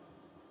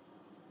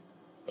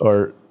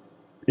 Or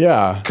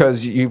yeah.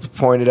 Because you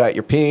pointed at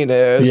your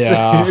penis.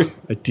 Yeah,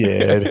 I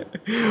did.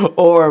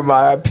 Or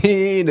my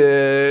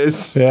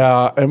penis.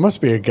 Yeah, it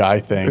must be a guy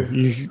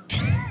thing.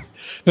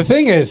 The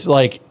thing is,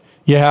 like,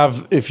 you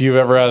have, if you've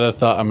ever had a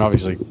thought, I'm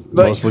obviously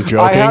mostly joking,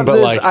 I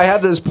but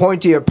have this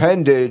pointy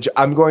appendage.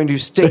 I'm going to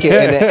stick it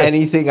in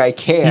anything I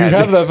can. you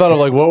have that thought of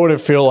like, what would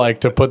it feel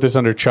like to put this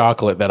under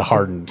chocolate that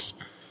hardens?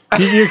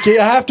 You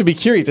have to be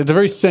curious. It's a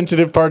very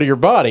sensitive part of your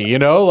body, you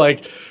know?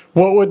 Like,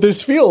 what would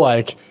this feel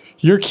like?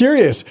 You're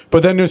curious.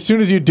 But then as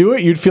soon as you do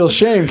it, you'd feel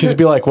shame because you'd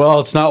be like,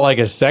 well, it's not like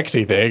a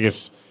sexy thing.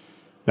 It's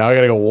now I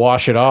got to go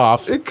wash it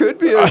off. It could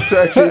be a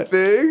sexy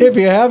thing. If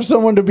you have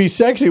someone to be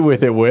sexy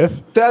with it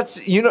with.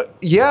 That's,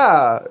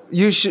 yeah,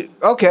 you should.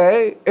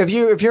 Okay, if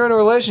you're in a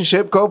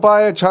relationship, go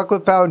buy a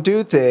chocolate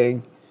fondue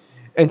thing,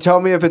 and tell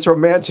me if it's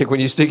romantic when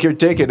you stick your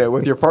dick in it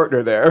with your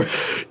partner there.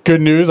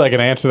 Good news, I can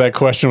answer that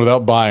question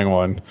without buying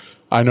one.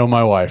 I know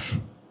my wife,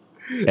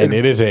 and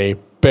it is a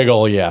big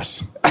ol'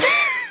 yes.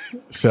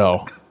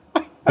 So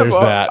there's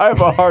that. I have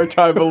a hard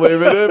time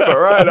believing it, but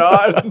right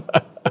on.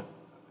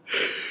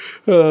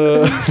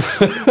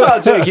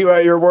 I'll take you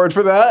at your word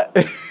for that.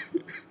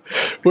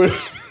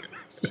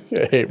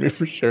 You hate me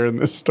for sharing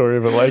this story,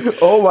 but like,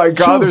 Oh my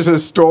God, there's a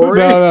story?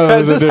 No,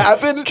 Has this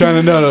happened? Kind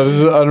of, no, this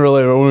is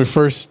unrelated. But when we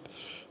first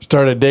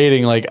started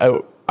dating, like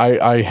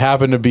I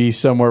happened to be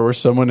somewhere where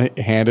someone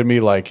handed me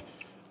like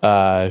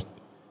the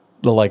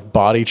like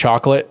body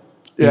chocolate.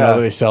 You know,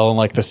 that they sell in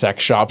like the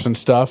sex shops and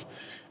stuff.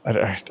 I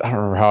don't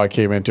remember how I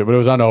came into it, but it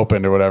was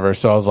unopened or whatever.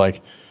 So I was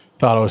like,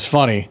 thought it was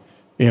funny.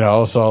 You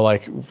know, so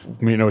like,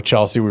 with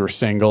Chelsea, we were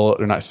single,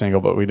 or not single,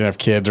 but we didn't have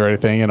kids or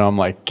anything. And I'm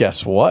like,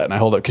 guess what? And I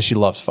hold it because she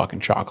loves fucking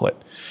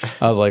chocolate.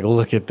 I was like,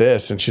 look at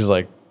this. And she's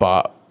like,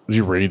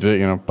 she reads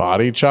it,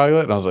 body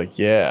chocolate. And I was like,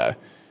 yeah.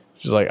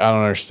 She's like, I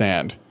don't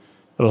understand.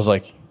 But I was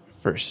like,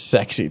 for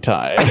sexy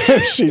time.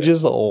 She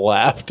just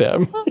laughed at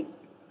me.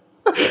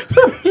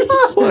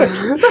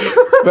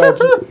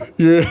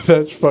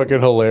 That's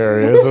fucking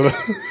hilarious. And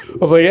I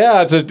was like,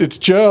 yeah, it's a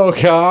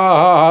joke.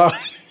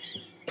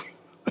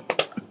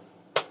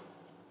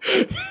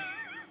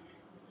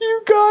 You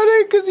you got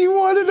it because you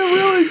wanted to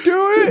really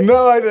do it?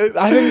 No, I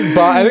didn't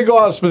buy. I didn't go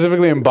out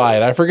specifically and buy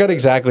it. I forget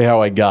exactly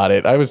how I got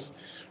it. I was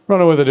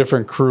running with a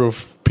different crew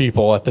of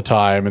people at the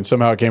time, and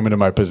somehow it came into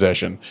my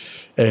possession.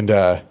 And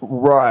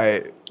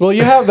Right. well,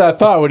 you have that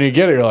thought when you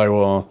get it. You're like,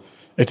 well,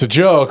 it's a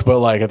joke, but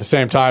like at the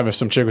same time, if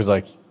some chick was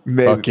like,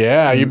 Maybe. "Fuck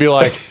yeah," you'd be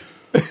like,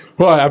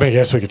 "Well, I mean, I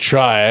guess we could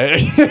try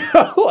it." You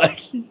know,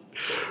 like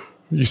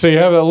you say, you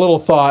have that little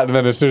thought, and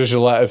then as soon as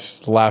you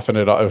it's laughing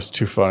it off, it was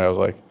too funny. I was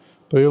like,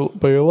 "But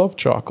you love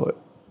chocolate."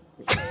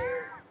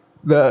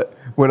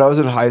 When I was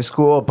in high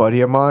school, a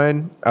buddy of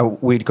mine,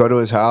 we'd go to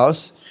his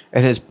house,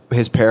 and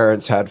his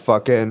parents had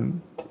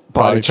fucking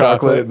body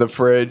chocolate in the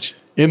fridge.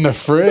 In the It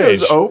fridge.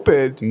 was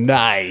open.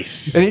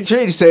 Nice. And he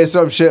tried to say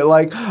some shit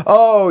like,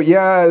 "Oh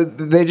yeah,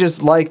 they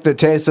just like the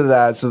taste of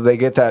that, so they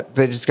get that.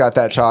 They just got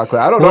that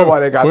chocolate. I don't know why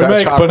they got we that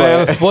make chocolate."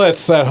 banana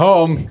splits at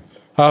home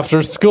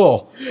after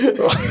school.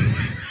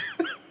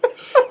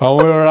 Oh,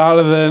 we were out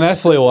of the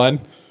Nestle one,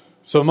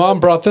 so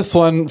Mom brought this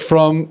one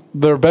from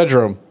their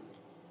bedroom.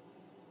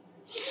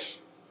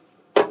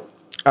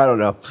 I don't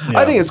know. Yeah.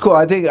 I think it's cool.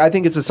 I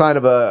think it's a sign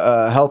of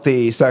a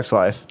healthy sex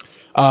life.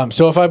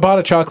 So if I bought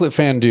a chocolate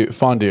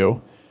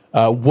fondue,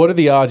 what are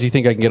the odds you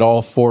think I can get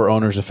all 4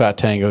 owners of Fat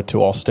Tango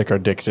to all stick our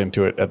dicks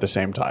into it at the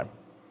same time?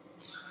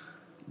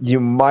 You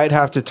might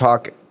have to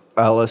talk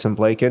Ellis and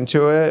Blake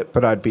into it,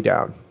 but I'd be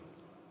down.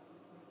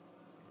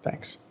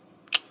 Thanks.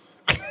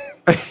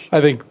 I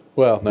think.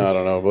 Well, no, I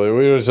don't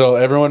know. So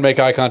everyone make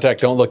eye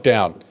contact. Don't look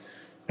down.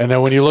 And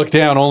then when you look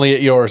down, only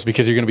at yours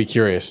because you're going to be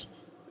curious.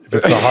 If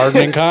it's the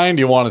hardening kind,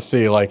 you want to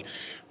see like,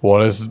 what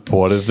does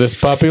this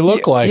puppy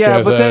look like? Yeah,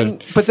 as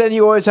but then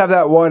you always have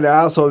that one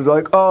asshole who's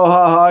like, "Oh,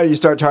 ha ha!" You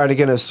start trying to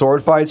get into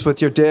sword fights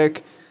with your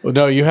dick. Well,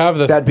 no, you have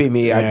the. That'd be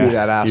me. I'd be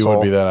that asshole. You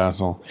would be that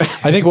asshole.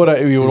 I think what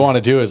you would want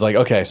to do is like,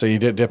 okay, so you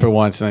dip it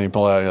once and then you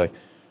pull it out. You're like,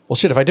 well,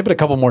 shit. If I dip it a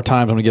couple more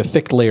times, I'm gonna get a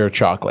thick layer of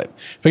chocolate.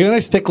 If I get a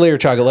nice thick layer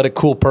of chocolate, let it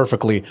cool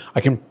perfectly.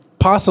 I can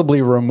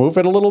possibly remove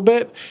it a little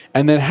bit.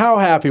 And then, how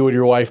happy would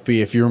your wife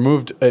be if you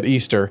removed at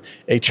Easter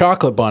a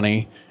chocolate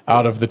bunny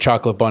out of the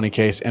chocolate bunny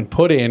case and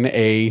put in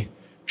a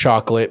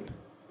chocolate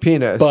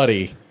Penis.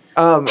 buddy?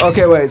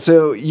 Okay, wait.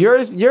 So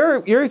you're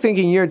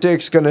thinking your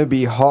dick's gonna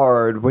be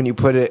hard when you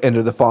put it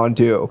into the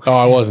fondue? Oh,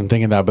 I wasn't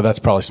thinking that, but that's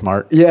probably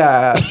smart.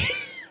 Yeah.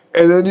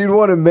 And then you'd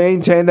want to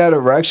maintain that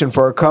erection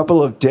for a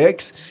couple of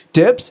dips,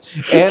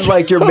 and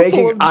like you're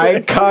making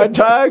eye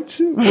contact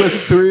with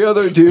 3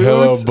 other dudes.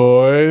 Hello,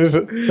 boys.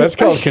 That's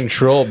called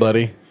control,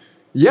 buddy.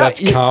 Yeah,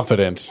 That's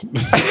confidence.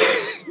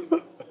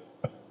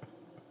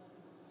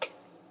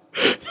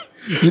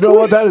 you know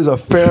what? That is a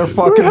fair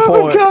fucking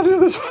point. gotten to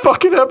this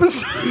fucking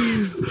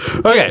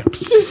episode. Okay,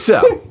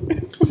 so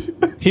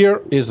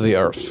here is the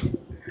Earth.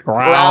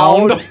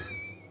 Round.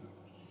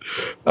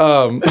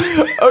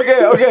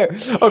 Okay.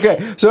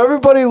 So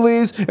everybody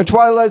leaves, and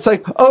Twilight's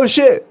like, "Oh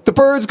shit, the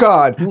bird's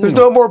gone. There's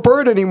no more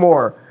bird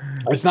anymore."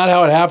 It's not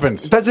how it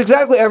happens. That's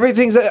exactly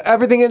everything is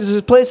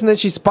its place, and then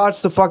she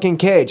spots the fucking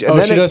cage. And Oh,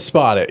 then she does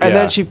spot it. and yeah.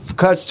 then she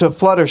cuts to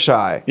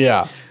Fluttershy.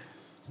 Yeah.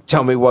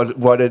 Tell me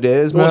what it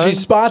is, man. Well, she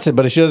spots it,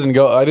 but she doesn't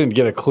go. I didn't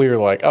get a clear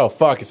like, oh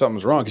fuck,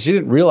 something's wrong, because she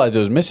didn't realize it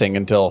was missing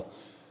until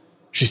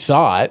she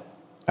saw it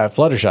at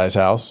Fluttershy's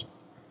house.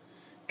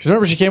 Because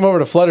remember, she came over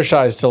to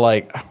Fluttershy's to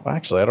like. Well,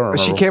 actually, I don't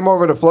remember. She came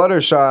over to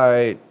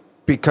Fluttershy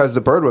because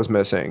the bird was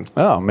missing.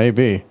 Oh,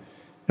 maybe.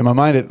 In my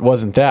mind, it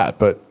wasn't that,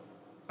 but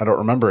I don't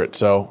remember it,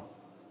 so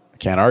I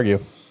can't argue.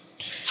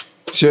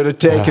 Should have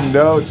taken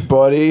notes,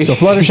 buddy. So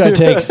Fluttershy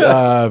takes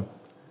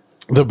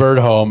the bird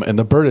home, and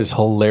the bird is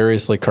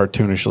hilariously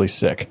cartoonishly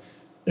sick.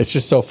 It's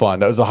just so fun.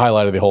 That was the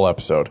highlight of the whole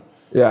episode.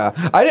 Yeah,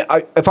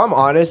 if I'm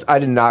honest, I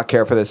did not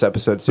care for this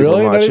episode super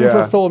Really? much. Not even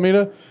Yeah. for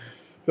Philomena?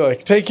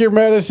 Like, take your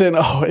medicine.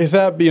 Oh, is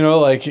that,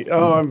 like,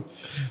 oh, I'm...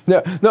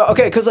 No,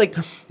 okay, because like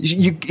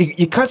you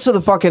cut to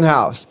the fucking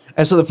house,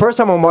 and so the first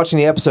time I'm watching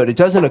the episode, it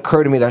doesn't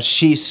occur to me that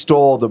she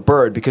stole the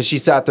bird because she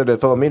sat there to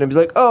Philomena and be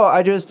like, "Oh,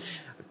 I just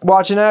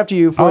watching after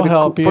you for I'll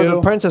help for you."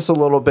 the princess a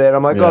little bit."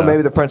 I'm like, Yeah. "Oh,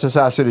 maybe the princess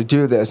asked her to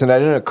do this," and it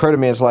didn't occur to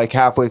me until like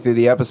halfway through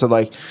the episode,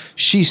 like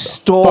she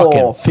stole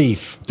Fucking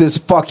thief. this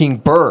fucking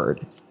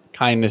bird.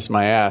 Kindness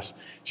my ass.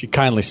 She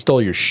kindly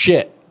stole your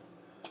shit.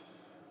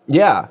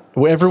 Yeah,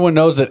 Everyone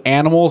knows that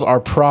animals are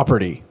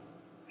property,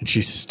 and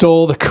she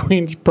stole the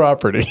queen's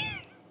property.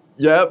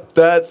 yep,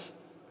 that's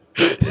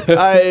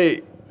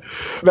that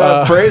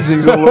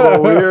phrasing's a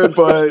little weird,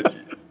 but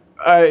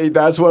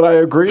that's what I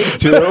agreed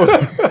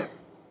to.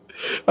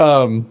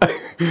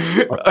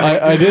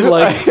 I did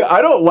like...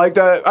 I don't like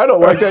that. I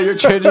don't like that you're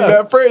changing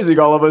that phrasing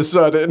all of a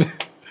sudden.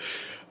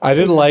 I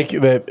did like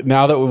that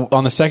now that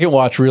on the second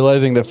watch,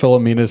 realizing that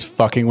Philomena's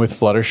fucking with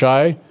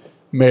Fluttershy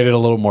made it a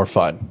little more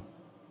fun.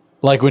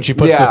 Like when she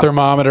puts the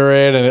thermometer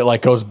in and it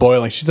like goes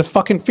boiling. She's a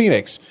fucking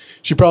phoenix.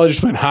 She probably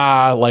just went,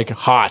 ha, like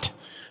hot.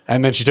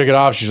 And then she took it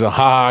off. She's like,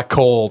 ha,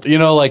 cold.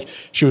 Like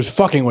she was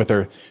fucking with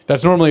her.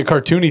 That's normally a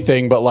cartoony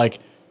thing, but like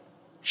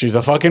she's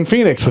a fucking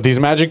phoenix with these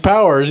magic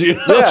powers.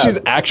 Yeah. She's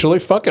actually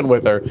fucking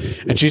with her.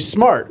 And she's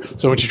smart.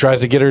 So when she tries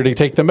to get her to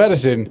take the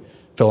medicine,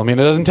 Philomena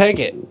doesn't take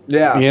it.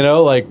 Yeah.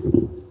 Like...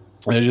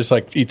 And it just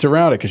like eats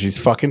around it because she's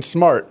fucking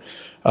smart.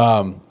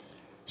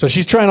 So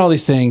she's trying all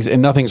these things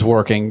and nothing's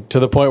working to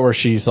the point where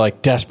she's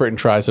like desperate and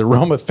tries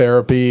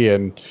aromatherapy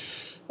and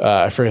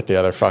I forget the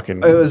other fucking.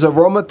 It was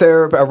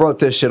aromatherapy. I wrote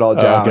this shit all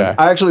down. okay.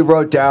 I actually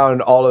wrote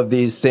down all of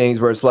these things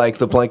where it's like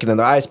the blanket and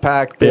the ice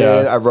pack bit.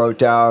 Yeah. I wrote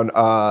down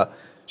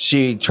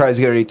she tries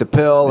to get her to eat the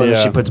pill and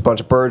Yeah. she puts a bunch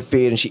of bird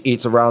feed and she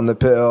eats around the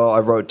pill. I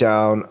wrote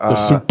down The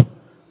soup.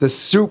 The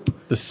soup.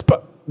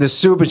 The The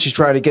soup, and she's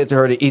trying to get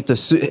her to eat the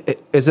soup.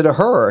 Is it a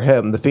her or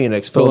him? The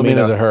Phoenix.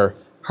 Philomena's a her.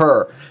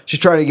 Her. She's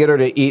trying to get her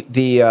to eat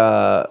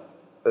the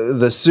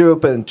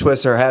soup and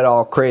twist her head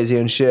all crazy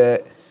and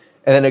shit.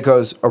 And then it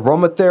goes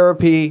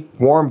aromatherapy,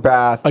 warm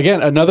bath.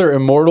 Again, another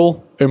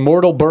immortal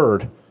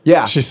bird.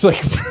 Yeah. She's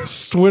like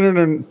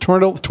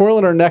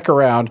twirling her neck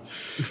around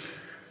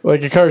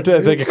like a cartoon.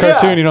 It's like a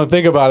cartoon. Yeah. You don't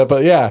think about it,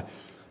 but yeah,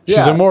 she's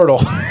Yeah. immortal.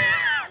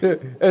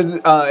 And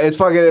it's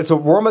a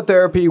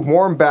aromatherapy,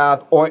 warm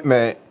bath,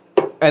 ointment.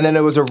 And then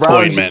it was around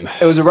Ointment.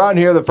 It was around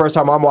here the first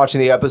time I'm watching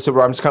the episode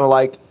where I'm just kind of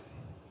like,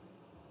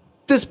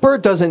 this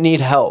bird doesn't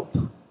need help.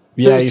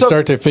 Yeah, There's you some-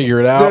 start to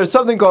figure it out. There's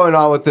something going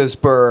on with this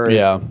bird.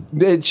 Yeah.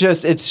 It's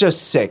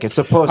just sick. It's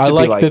supposed I to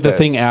like be like that the this.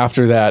 thing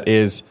after that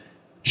is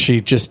she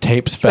just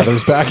tapes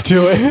feathers back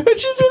to it. And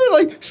she's in it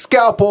like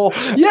scalpel.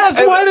 Yes,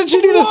 And why did she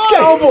do the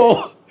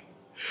scalpel?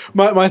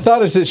 My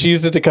thought is that she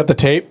used it to cut the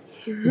tape,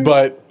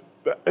 but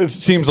it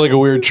seems like a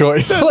weird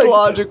choice. It's Like,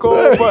 logical,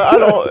 but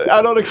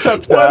I don't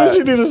accept that. why did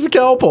you do the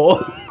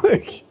scalpel?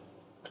 Like,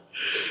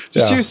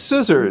 Just yeah. use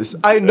scissors.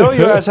 I know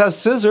your ass has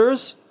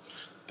scissors.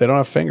 They don't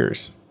have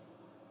fingers.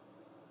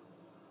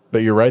 But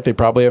you're right, they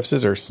probably have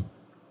scissors.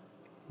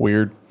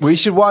 Weird. We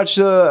should watch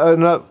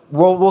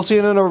we'll see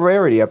it in a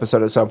rarity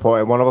episode at some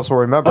point. One of us will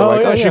remember.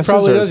 She probably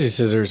scissors. does use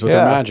scissors with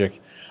Yeah. her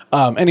magic.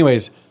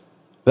 Anyways,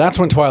 that's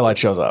when Twilight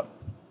shows up.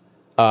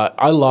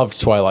 I loved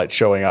Twilight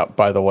showing up,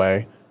 by the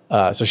way.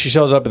 So she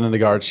shows up, and then the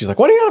guards, she's like,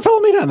 what do you got,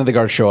 Philomena? And then the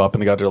guards show up,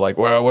 and the guards are like,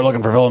 well, we're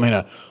looking for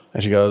Philomena.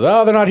 And she goes,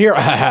 oh, they're not here.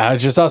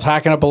 It's just us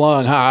hacking up a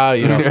lung.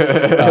 You know.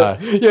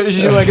 Yeah,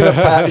 she's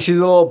like she's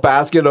in a little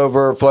basket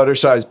over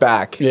Fluttershy's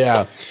back.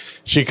 Yeah.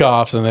 She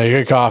coughs, and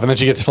they cough, and then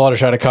she gets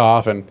Fluttershy to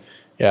cough, and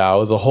yeah, it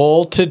was a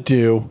whole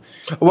to-do.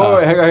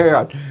 Wait, hang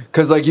on.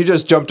 Because like you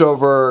just jumped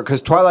over,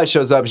 because Twilight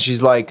shows up, and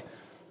she's like,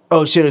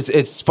 oh shit,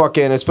 it's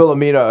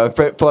Philomena. And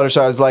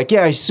Fluttershy's like,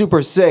 yeah, he's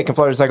super sick. And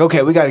Fluttershy's like,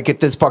 okay, we got to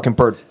get this fucking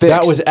bird fixed.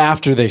 That was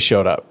after they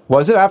showed up.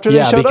 Was it after they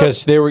Yeah, showed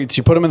because up?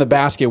 she put him in the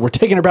basket. We're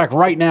taking her back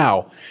right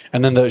now.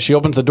 And then she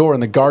opens the door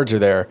and the guards are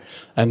there.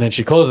 And then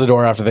she closes the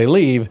door after they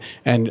leave.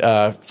 And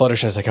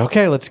Fluttershy's like,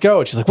 okay, let's go.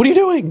 And she's like, what are you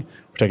doing?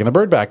 We're taking the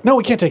bird back. No,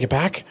 we can't take it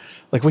back.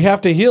 Like, we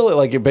have to heal it.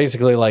 Like, it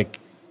basically, like,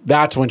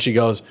 that's when she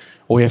goes,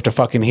 well, we have to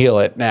fucking heal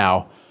it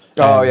now.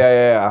 Oh,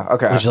 yeah.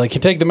 Okay. And she's like, you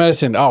take the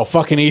medicine. Oh,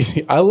 fucking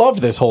easy. I loved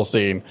this whole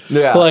scene.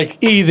 Yeah.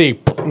 Like,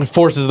 easy.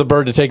 Forces the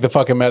bird to take the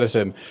fucking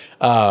medicine.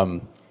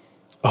 Oh,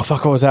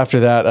 fuck, what was after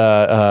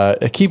that?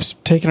 It keeps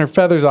taking her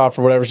feathers off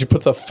or whatever. She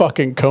put the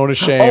fucking cone of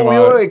shame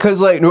on wait,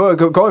 because like, no,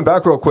 going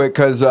back real quick,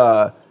 because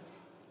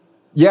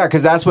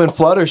because that's when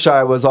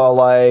Fluttershy was all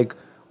like,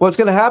 what's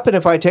going to happen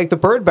if I take the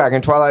bird back?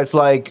 And Twilight's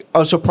like,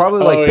 oh, she'll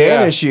probably like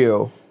banish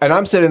you. And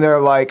I'm sitting there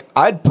like,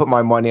 I'd put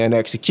my money on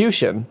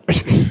execution.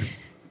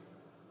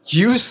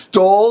 You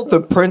stole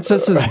the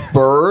princess's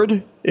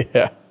bird?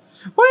 Yeah.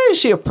 Why is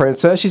she a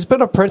princess? She's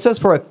been a princess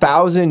for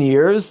 1,000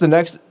 years.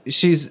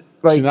 She's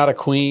like, She's not a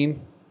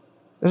queen.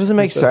 that doesn't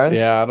make sense.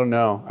 Yeah, I don't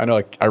know. I know,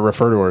 like, I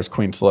refer to her as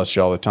Queen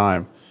Celestia all the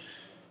time.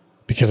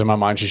 Because in my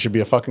mind, she should be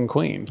a fucking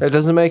queen. It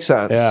doesn't make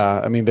sense.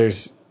 Yeah, I mean,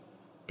 there's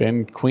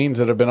been queens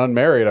that have been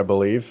unmarried, I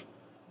believe.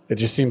 It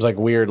just seems like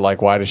weird.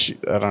 Like, why does she?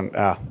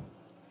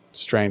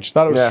 Strange.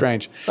 Thought it was Yeah.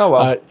 strange. Oh,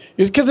 well.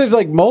 It's because there's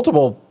like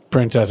multiple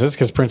princesses.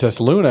 Because Princess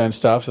Luna and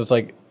stuff. So it's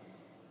like,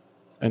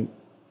 and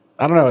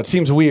I don't know. It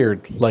seems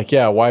weird. Like,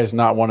 yeah, why is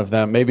not one of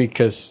them? Maybe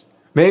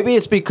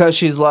it's because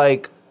she's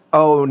like,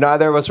 oh,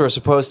 neither of us were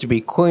supposed to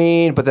be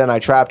queen, but then I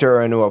trapped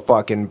her into a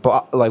fucking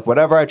like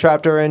whatever I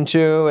trapped her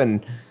into,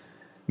 and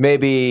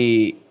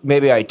maybe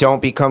I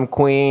don't become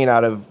queen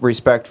out of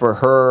respect for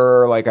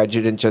her. Like I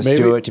didn't just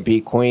do it to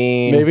be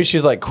queen. maybe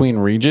she's like Queen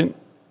Regent,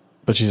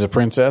 but she's a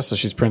princess, so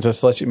she's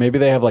Princess Celestia. Maybe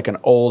they have like an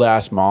old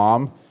ass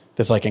mom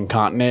that's like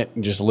incontinent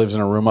and just lives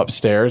in a room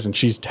upstairs, and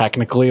she's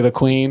technically the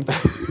queen.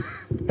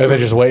 And they're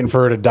just waiting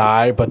for her to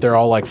die, but they're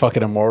all like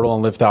fucking immortal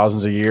and live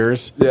thousands of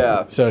years.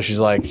 Yeah. So she's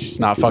like, she's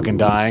not fucking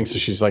dying, so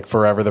she's like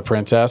forever the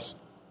princess.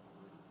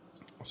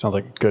 Sounds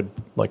like a good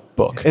like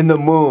book. In the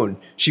moon,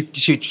 she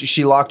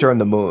locked her in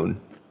the moon.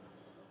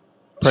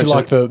 She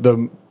locked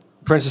the.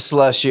 Princess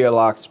Celestia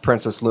locked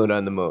Princess Luna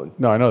in the moon.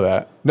 No, I know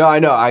that. No, I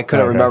know. I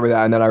couldn't Okay. remember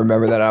that, and then I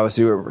remember that I was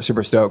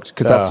super stoked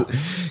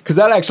because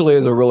that actually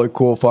is a really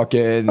cool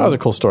fucking. That was a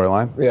cool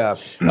storyline. Yeah.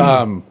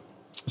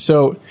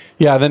 So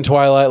yeah, then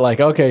Twilight like,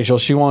 okay,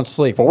 she won't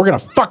sleep, but we're gonna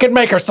fucking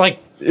make her sleep.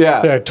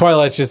 Yeah.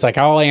 Twilight's just like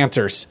all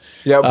answers.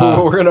 Yeah,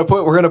 but we're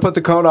gonna put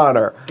the cone on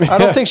her. I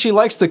don't think she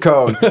likes the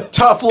cone.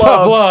 Tough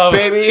love, love.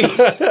 baby.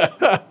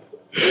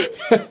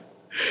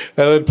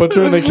 then puts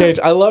her in the cage.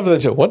 I love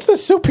that. What's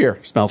this soup here?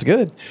 Smells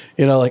good.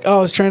 You know, like, oh,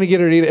 I was trying to get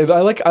her to eat it. And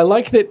I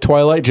like that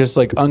Twilight just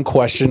like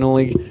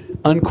unquestioningly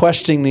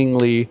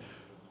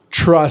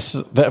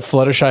trusts that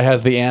Fluttershy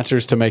has the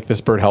answers to make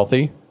this bird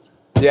healthy.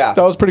 Yeah.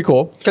 That was pretty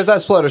cool. Because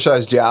that's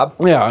Fluttershy's job.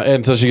 Yeah,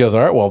 and so she goes,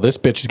 all right, well, this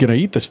bitch is going to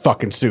eat this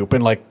fucking soup.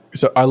 And like,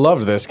 so I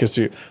loved this because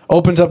she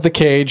opens up the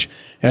cage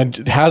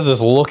and has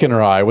this look in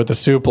her eye with the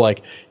soup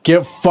like,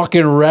 get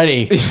fucking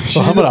ready.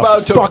 I'm going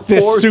to fuck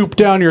this soup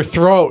down your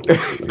throat.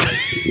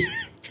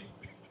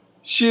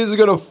 She's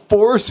going to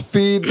force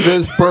feed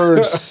this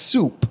bird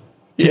soup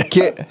to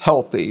get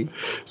healthy.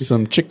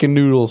 Some chicken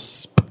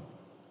noodles.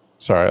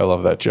 Sorry, I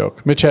love that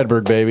joke. Mitch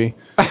Hedberg, baby.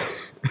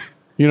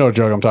 You know what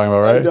joke I'm talking about,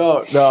 right? I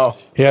don't know.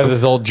 He has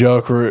this old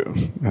joke. I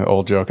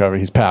mean,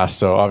 he's passed,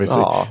 so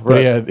obviously. Oh,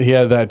 right. But he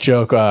had that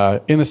joke.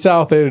 In the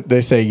South,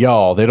 they say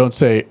y'all. They don't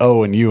say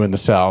O and you in the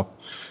South.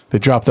 They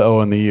drop the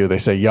O and the U. They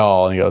say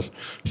y'all. And he goes,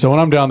 so when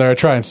I'm down there, I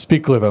try and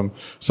speak with them.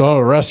 So I'm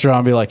at a restaurant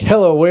and be like,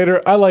 hello,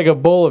 waiter. I like a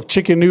bowl of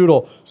chicken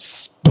noodle.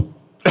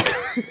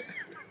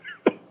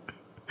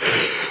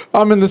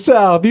 I'm in the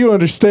South. You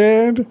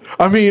understand?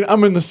 I mean,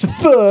 I'm in the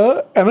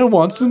South and I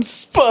want some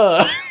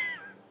spa.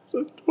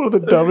 One of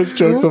the dumbest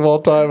jokes of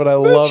all time, and I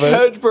love it.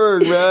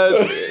 Hedberg,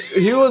 man.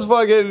 He was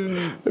fucking...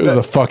 It was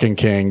a fucking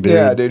king, dude.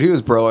 Yeah, dude, he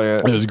was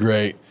brilliant. It was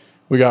great.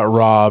 We got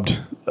robbed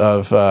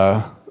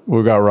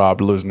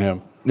losing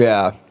him.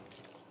 Yeah.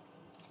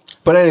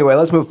 But anyway,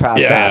 let's move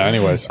past that. Yeah,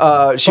 anyways.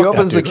 She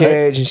opens the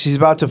cage, and she's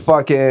about to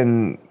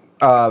fucking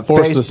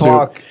face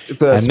talk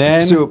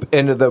the soup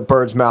into the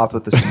bird's mouth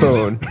with the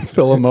spoon.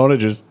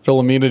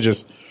 Philomena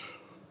just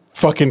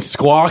fucking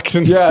squawks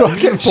and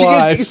fucking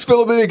flies.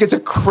 Philomena gets a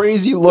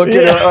crazy look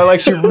at her, like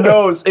she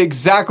knows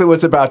exactly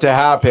what's about to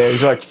happen.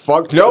 She's like,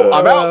 "Fuck, no,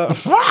 I'm out."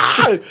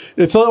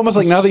 It's almost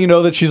like now that you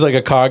know that she's like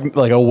a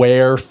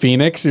aware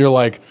phoenix, you're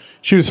like,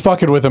 she was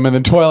fucking with him, and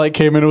then Twilight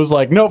came in and was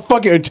like, "No,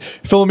 fuck it."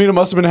 Philomena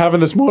must have been having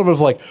this moment of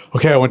like,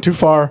 "Okay, I went too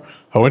far.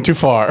 You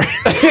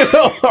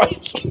know,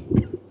 like,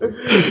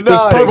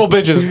 this purple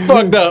bitch is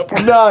fucked up.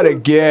 Not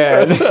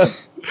again.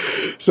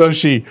 So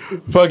she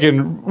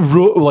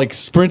fucking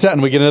sprints out,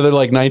 and we get another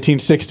like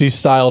 1960s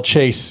style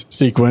chase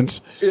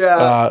sequence.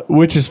 Yeah,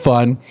 which is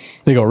fun.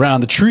 They go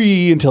around the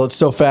tree until it's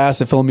so fast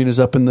that Philomena's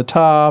up in the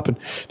top, and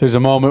there's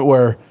a moment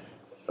where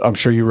I'm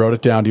sure you wrote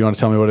it down. Do you want to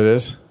tell me what it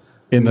is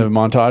in the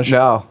montage?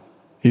 No,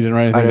 you didn't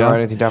write anything down. I didn't write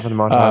anything down for the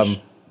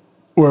montage.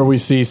 Where we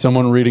see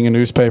someone reading a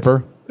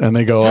newspaper. And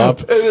they go up,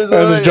 and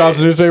it drops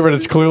a newspaper, and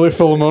it's clearly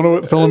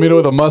Philomena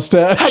with a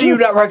mustache. How do you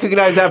not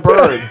recognize that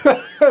bird?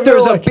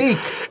 There's a beak.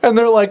 And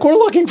they're like, we're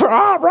looking for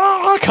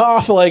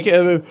cough, like,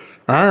 and then,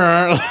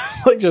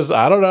 like, just,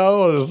 I don't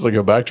know, just like,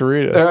 go back to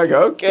read it. They're like,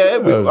 okay,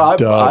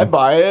 I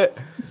buy it.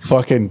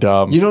 Fucking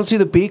dumb. You don't see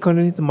the beak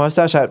underneath the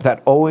mustache?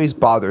 That always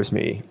bothers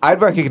me.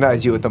 I'd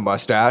recognize you with the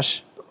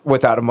mustache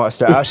without a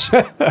mustache.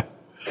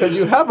 Because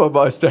you have a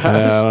mustache.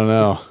 Yeah, I don't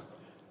know.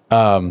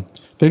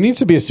 There needs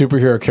to be a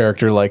superhero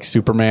character like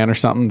Superman or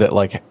something that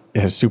like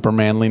has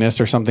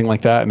supermanliness or something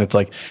like that. And it's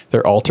like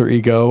their alter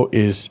ego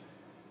is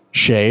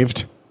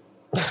shaved,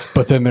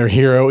 but then their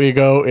hero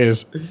ego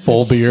is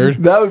full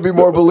beard. That would be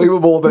more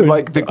believable than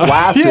like the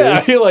glasses. Yeah,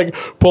 he like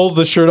pulls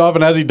the shirt off,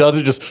 and as he does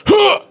it, just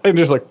and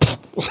just like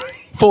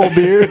full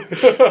beard.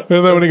 And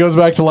then when he goes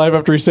back to life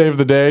after he saved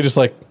the day, just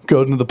like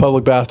goes into the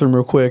public bathroom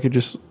real quick and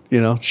just,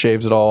 you know,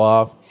 shaves it all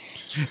off.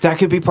 That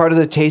could be part of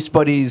the Taste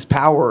Buddy's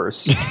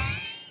powers.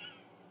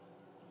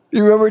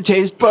 You remember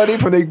Taste Buddy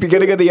from the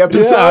beginning of the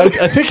episode?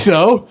 Yeah, I think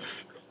so.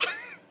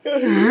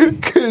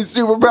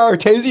 Superpower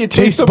Tasty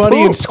Taste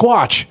Buddy and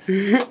Squatch.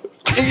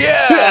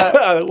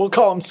 Yeah. We'll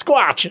call him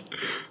Squatch.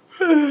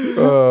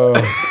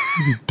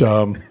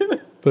 Dumb.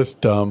 That's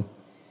dumb.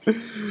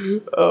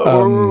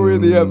 Where were we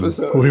in the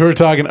episode? We were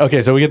talking.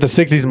 Okay, so we get the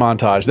 60s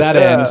montage. That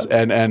ends,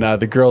 and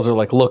the girls are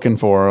like looking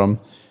for him,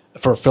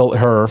 for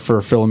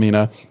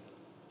Philomena.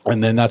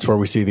 And then that's where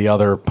we see the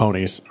other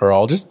ponies are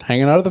all just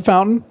hanging out at the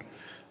fountain.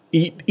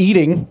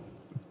 Eating.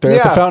 They're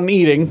at the fountain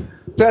eating.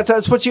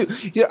 That's what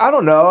I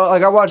don't know.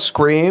 Like I watched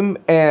Scream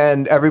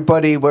and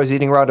everybody was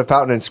eating around a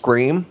fountain in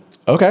Scream.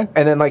 Okay.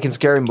 And then like in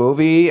Scary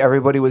Movie,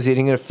 everybody was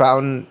eating at a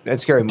fountain in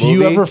Scary Movie. Do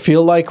you ever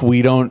feel like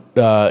we don't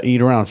eat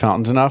around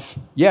fountains enough?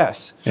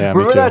 Yes. Yeah,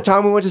 remember that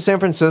time we went to San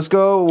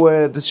Francisco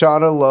with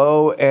Shauna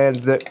Lowe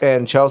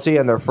and Chelsea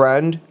and their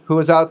friend who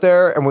was out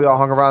there, and we all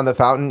hung around the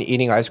fountain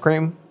eating ice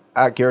cream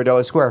at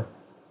Ghirardelli Square.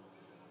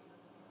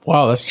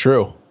 Wow, that's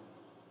true.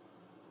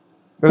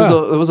 It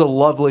was a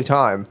lovely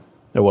time.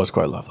 It was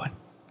quite lovely.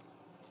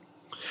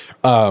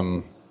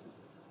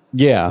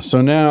 Yeah.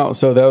 So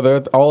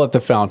they're all at the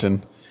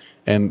fountain,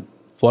 and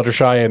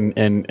Fluttershy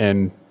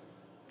and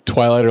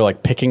Twilight are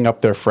like picking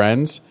up their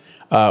friends.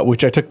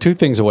 Which I took two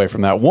things away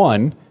from that.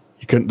 One,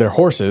 they're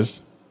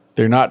horses.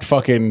 They're not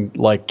fucking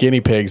like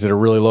guinea pigs that are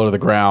really low to the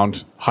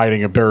ground,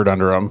 hiding a bird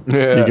under them.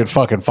 Yeah. You can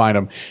fucking find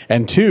them.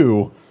 And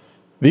two,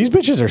 these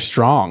bitches are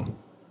strong.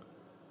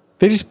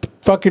 They just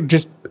fucking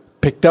just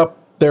picked up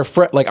their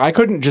friend. Like I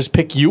couldn't just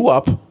pick you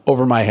up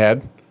over my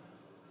head.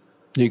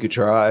 You could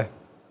try.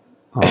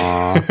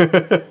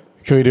 Aww.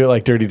 Can we do it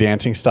like Dirty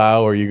Dancing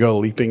style, where you go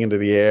leaping into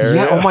the air?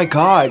 Yeah. Oh my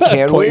God.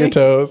 Can Point we? your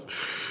toes.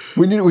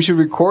 We should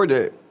record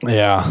it.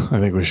 Yeah, I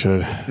think we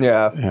should.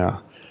 Yeah.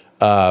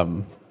 Yeah.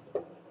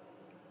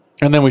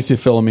 And then we see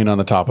Philomena on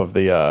the top of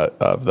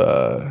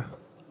the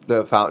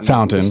The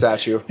fountain the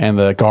statue. and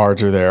the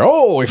guards are there.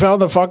 Oh, we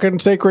found the fucking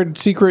sacred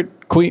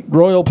secret queen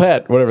royal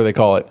pet, whatever they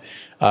call it.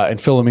 And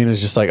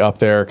Philomena's just like up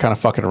there, kind of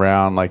fucking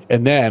around, like.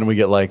 And then we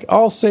get like,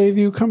 "I'll save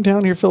you. Come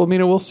down here,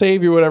 Philomena. We'll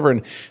save you, whatever."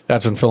 And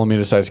that's when Philomena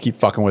decides to keep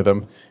fucking with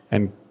him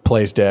and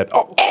plays dead.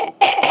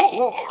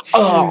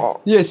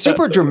 Yeah,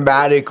 super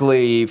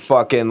dramatically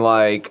fucking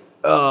like.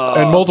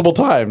 And multiple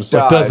times,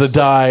 like does the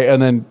die,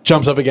 and then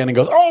jumps up again and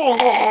goes,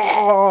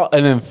 "Oh!"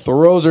 and then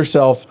throws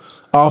herself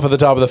off of the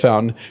top of the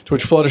fountain. To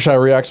which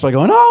Fluttershy reacts by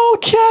going, "I'll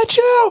catch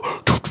you!"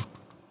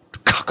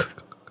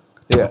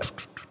 Yeah.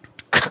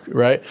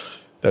 Right?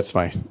 That's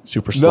my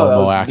super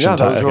slow mo action. Yeah,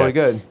 that was really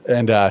good.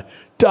 And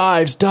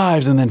dives,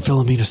 and then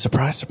Philomena,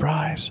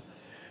 surprise,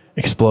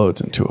 explodes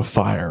into a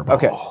fireball.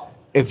 Okay.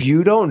 If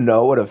you don't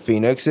know what a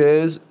phoenix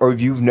is, or if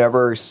you've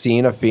never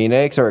seen a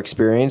phoenix or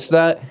experienced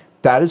that,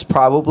 that is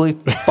probably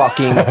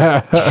fucking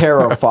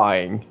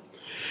terrifying.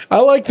 I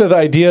like the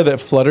idea that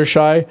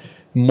Fluttershy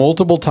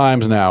multiple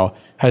times now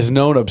has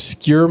known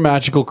obscure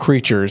magical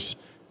creatures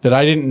that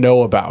I didn't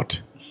know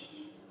about,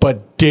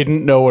 but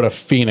didn't know what a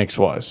phoenix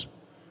was.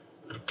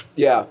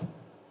 Yeah.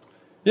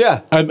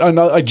 Yeah.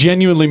 I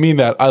genuinely mean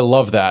that. I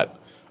love that.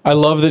 I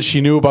love that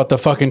she knew about the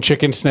fucking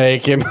chicken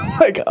snake and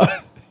like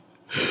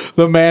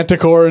the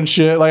manticore and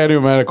shit. Like I knew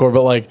manticore,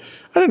 but like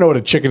I didn't know what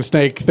a chicken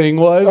snake thing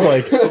was.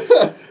 Like,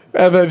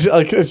 and then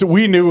like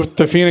we knew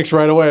the phoenix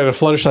right away. And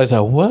Fluttershy's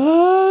like,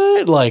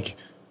 what? Like,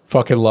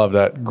 fucking love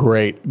that.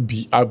 Great.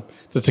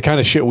 That's the kind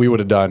of shit we would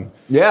have done.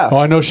 Yeah. Oh,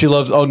 I know she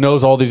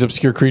knows all these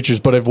obscure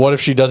creatures, but what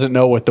if she doesn't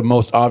know what the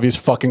most obvious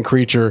fucking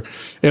creature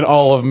in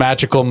all of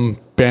magicaltum?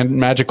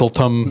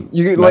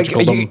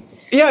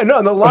 Yeah,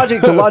 no, the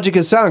logic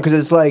is sound because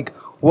it's like,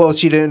 well,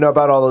 she didn't know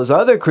about all those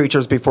other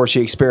creatures before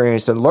she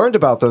experienced and learned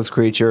about those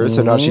creatures,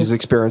 so now she's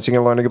experiencing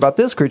and learning about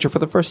this creature for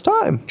the first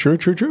time.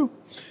 True.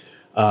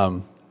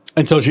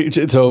 And so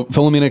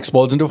Philomena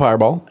explodes into a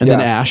fireball, and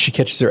then Ash, she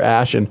catches her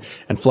Ash, and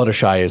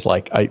Fluttershy is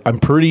like, I'm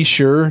pretty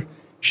sure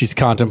she's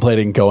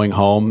contemplating going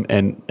home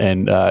and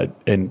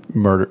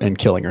murder and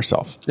killing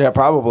herself. Yeah,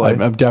 probably.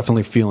 I'm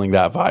definitely feeling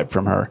that vibe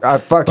from her. I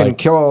fucking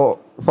kill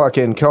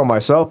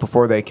myself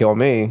before they kill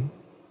me.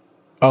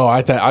 Oh,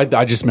 I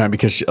just meant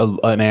because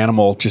an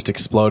animal just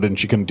exploded and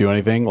she couldn't do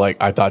anything. Like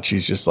I thought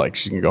she's just like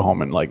she can go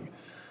home and like.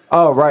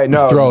 Oh right,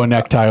 no. Throw a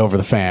necktie over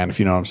the fan, if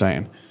you know what I'm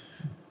saying.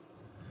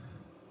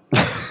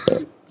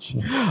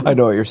 I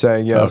know what you're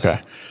saying. Yes. Okay.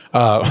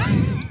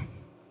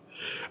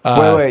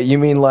 Wait. You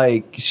mean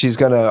like she's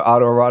gonna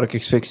autoerotic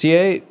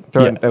asphyxiate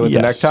with the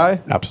necktie?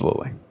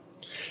 Absolutely.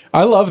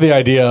 I love the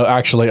idea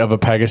actually of a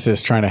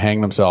Pegasus trying to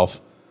hang themselves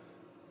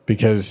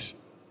because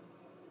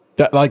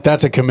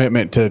that's a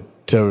commitment to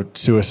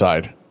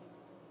suicide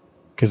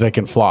because they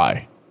can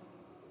fly.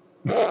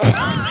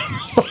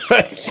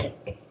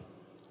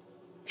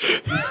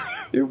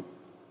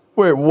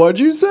 Wait, what'd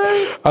you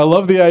say? I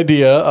love the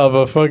idea of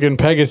a fucking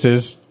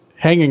Pegasus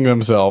hanging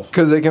themselves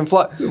because they can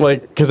fly.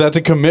 Like, because that's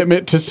a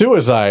commitment to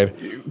suicide.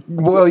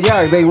 Well,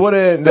 yeah, they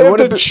wouldn't. They have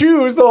to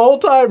choose the whole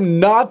time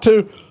not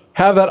to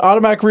have that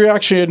automatic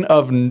reaction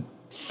of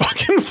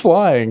fucking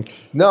flying.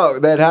 No,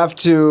 they'd have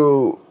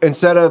to,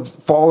 instead of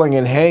falling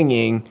and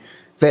hanging,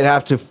 they'd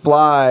have to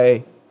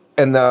fly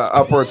in the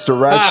upwards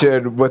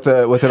direction with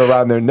it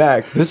around their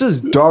neck. This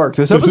is dark.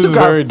 This episode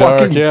got very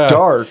fucking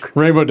dark.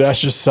 Rainbow Dash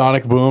just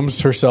sonic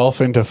booms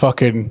herself into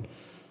fucking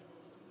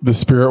the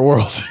spirit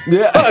world.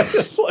 Yeah.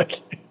 Just like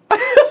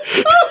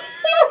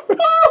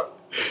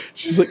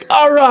she's like,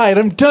 all right,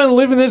 I'm done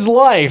living this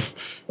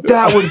life.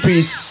 That would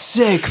be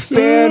sick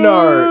fan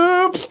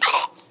art.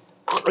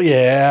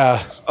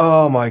 Yeah.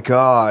 Oh my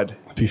God.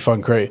 It'd be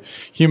fun, great. Can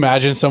you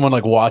imagine someone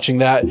like watching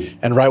that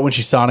and right when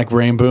she sonic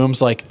rain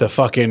booms, like the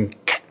fucking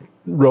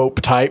rope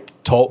type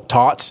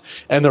tots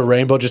and the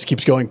rainbow just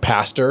keeps going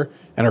past her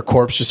and her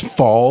corpse just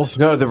falls.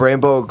 No, the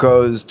rainbow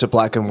goes to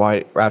black and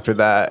white after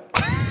that.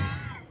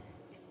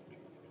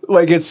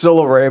 Like it's still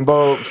a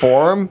rainbow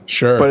form.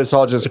 Sure. But it's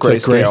all just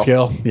grayscale. Like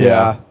grayscale.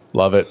 Yeah.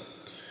 Love it.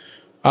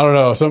 I don't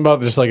know. Something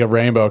about just like a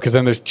rainbow because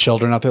then there's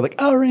children out there like,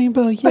 oh,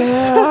 rainbow.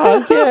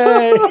 Yeah.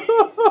 Yay.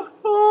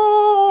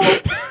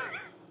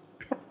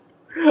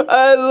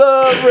 I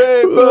love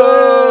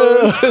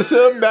rainbows. It's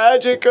so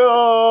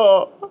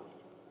magical.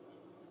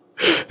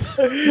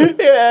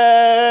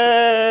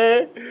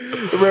 Yay.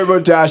 Rainbow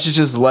Dash is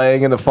just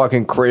laying in the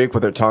fucking creek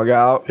with her tongue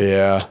out.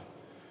 Yeah.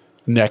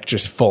 Neck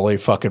just fully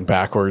fucking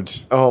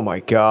backwards. Oh my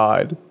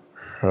God.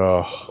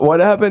 Oh. What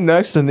happened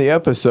next in the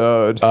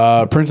episode?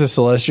 Princess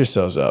Celestia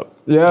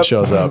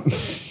shows up.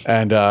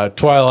 And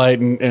Twilight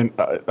and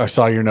I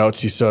saw your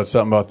notes. You said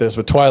something about this,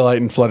 but Twilight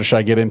and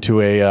Fluttershy get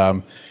into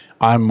a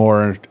I'm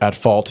more at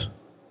fault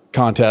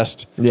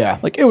contest. Yeah.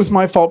 Like, it was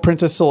my fault,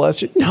 Princess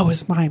Celestia. No, it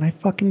was mine. I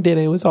fucking did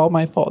it. It was all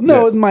my fault. No,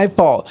 Yeah. it was my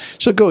fault.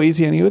 She'll go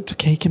easy on you. It's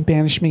okay. You can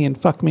banish me and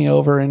fuck me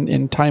over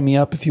and tie me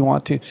up if you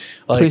want to.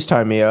 Like, Please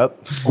tie me up.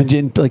 and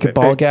did, like a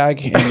ball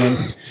gag and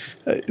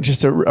then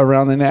just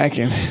around the neck.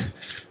 And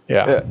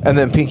yeah. And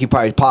then Pinkie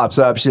Pie pops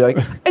up. She's like,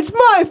 "It's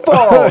my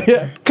fault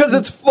because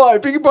it's fun.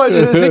 Pinkie Pie,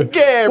 it's a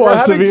game. We're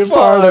Wants to having be a fun."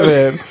 part of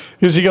it.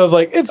 And she goes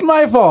like, "It's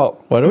my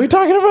fault. What are we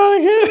talking about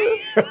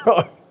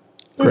again?"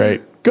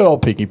 Great. Good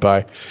old Pinkie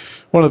Pie.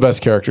 One of the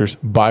best characters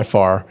by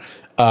far.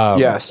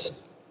 Yes.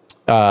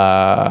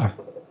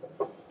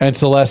 And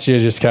Celestia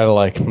just kind of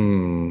like,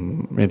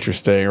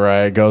 interesting,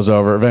 right? Goes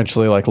over,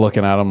 eventually like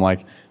looking at him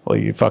like, well,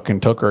 you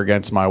fucking took her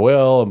against my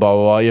will and blah,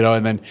 blah, blah, you know,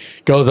 and then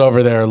goes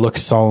over there,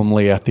 looks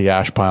solemnly at the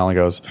ash pile and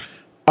goes,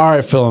 all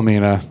right,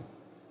 Philomena,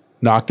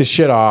 knock this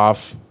shit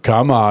off.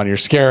 Come on, you're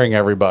scaring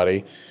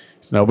everybody.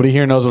 So nobody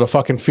here knows what a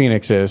fucking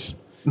phoenix is.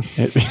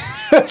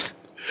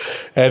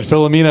 And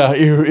Philomena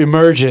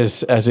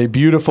emerges as a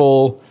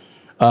beautiful,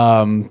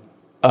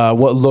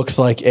 what looks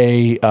like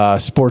a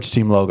sports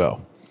team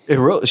logo. It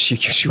really,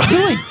 she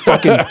really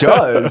fucking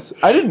does.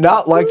 I did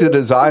not like the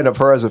design of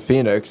her as a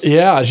phoenix.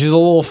 Yeah, she's a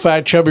little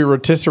fat, chubby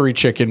rotisserie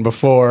chicken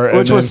before.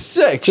 Which was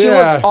sick. She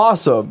looked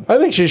awesome. I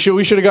think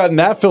we should have gotten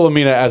that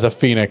Philomena as a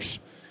phoenix.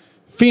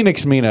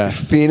 Phoenix Mina.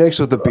 Phoenix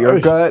with the beer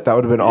gut. That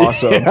would have been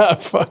awesome. Yeah,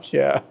 fuck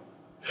yeah.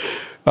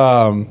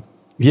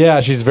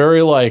 Yeah, she's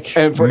very like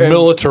And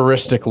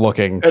militaristic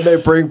looking, And they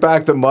bring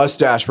back the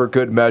mustache for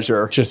good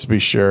measure. just to be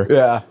sure.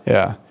 Yeah.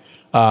 Yeah.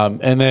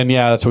 And then,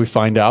 that's when we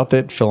find out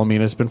that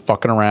Philomena's been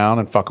fucking around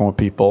and fucking with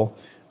people.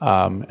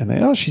 And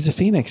they, she's a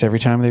phoenix every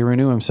time they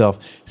renew himself.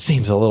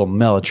 Seems a little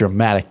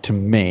melodramatic to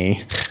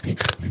me.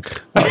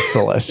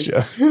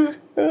 Celestia.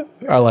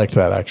 I liked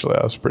that, actually.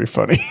 That was pretty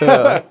funny.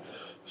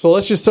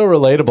 Celestia's so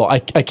relatable.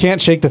 I can't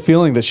shake the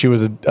feeling that she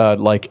was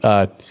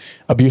a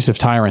abusive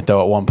tyrant,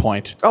 though, at one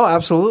point. Oh,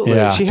 absolutely.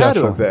 Yeah, She had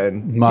to have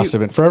definitely. been. Must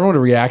have been. For everyone to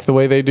react the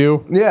way they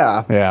do.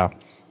 Yeah. Yeah.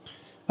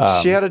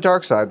 She had a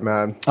dark side,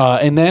 man.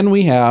 And then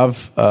we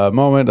have a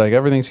moment like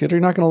everything's good. You're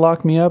not going to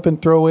lock me up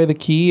and throw away the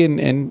key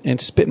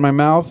and spit in my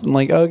mouth and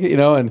like, okay,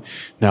 and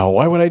no,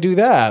 why would I do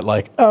that?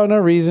 Like, oh, no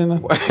reason.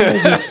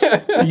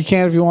 You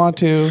can if you want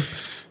to.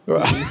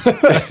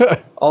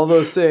 All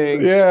those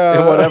things.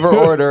 Yeah. In whatever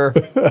order.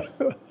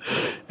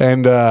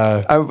 And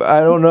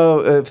I don't know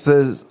if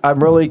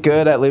I'm really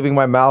good at leaving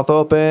my mouth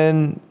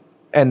open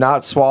and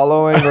not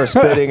swallowing or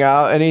spitting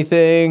out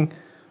anything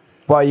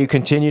while you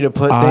continue to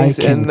put things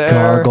in there.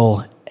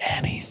 Gargle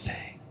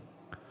anything.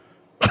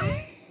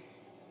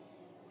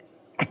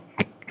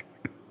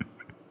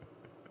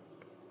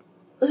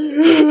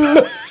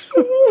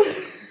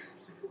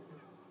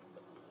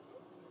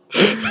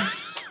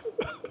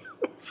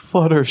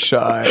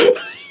 Fluttershy.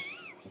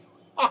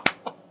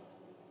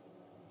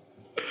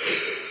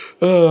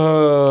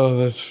 Oh,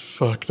 that's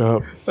fucked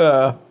up.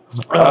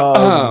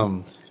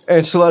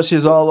 And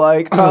Celestia's all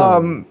like,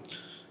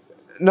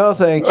 no,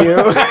 thank you.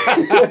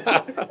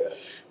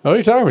 What are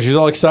you talking about? She's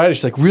all excited.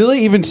 She's like,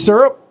 really? Even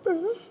syrup?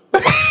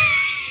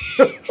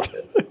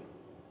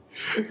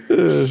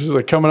 She's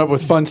like coming up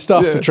with fun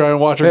stuff to try and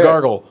watch her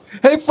gargle.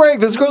 Hey,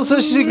 Frank, this girl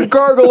says she can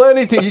gargle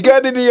anything. You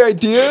got any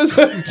ideas?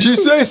 Did you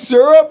say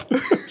syrup?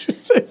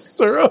 Just say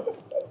syrup.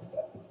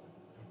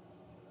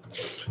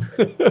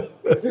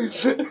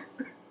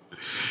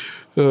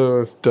 Oh,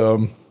 that's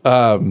dumb.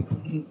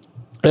 And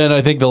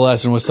I think the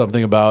lesson was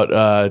something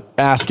about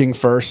asking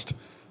first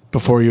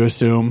before you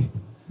assume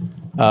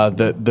that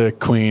the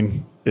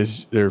queen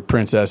or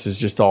princess is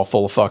just all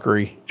full of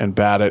fuckery and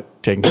bad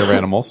at taking care of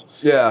animals.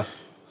 Yeah.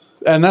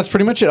 And that's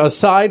pretty much it.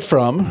 Aside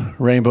from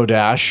Rainbow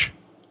Dash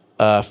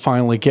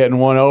finally getting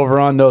one over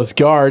on those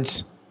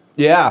guards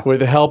Yeah. with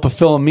the help of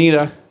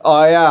Philomena.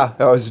 Oh, yeah.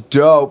 That was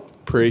dope.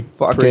 Pretty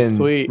Fucking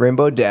sweet.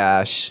 Rainbow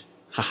Dash.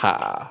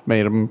 Haha.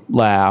 Made him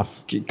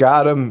laugh.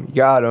 Got him.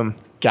 Got him.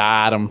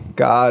 Got him.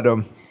 Got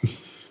him.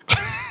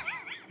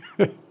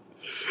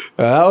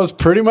 That was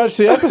pretty much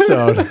the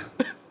episode.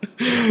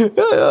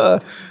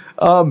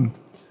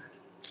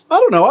 I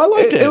don't know. I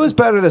liked it. It was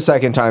better the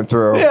second time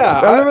through. Yeah,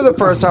 I remember the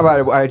first time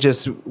I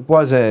just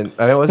wasn't.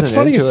 I wasn't. It's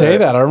funny you into say it.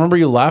 that. I remember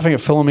you laughing at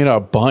Philomena a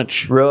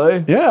bunch.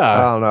 Really? Yeah.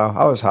 I don't know.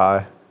 I was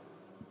high.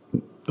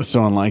 That's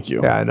so unlike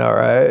you. Yeah, I know,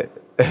 right?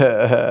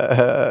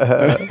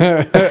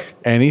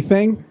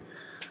 Anything?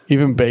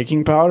 Even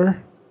baking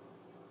powder?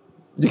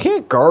 You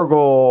can't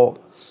gargle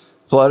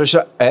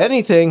Fluttershy.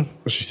 Anything.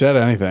 She said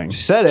anything.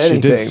 She said She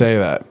did anything. say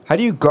that. How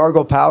do you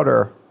gargle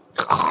powder?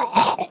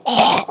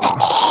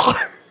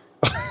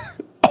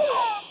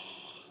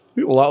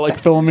 A lot like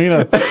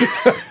Philomena.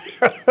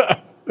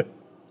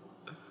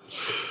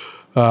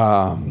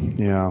 Yeah.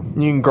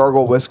 You can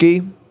gargle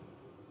whiskey.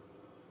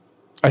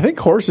 I think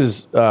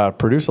horses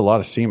produce a lot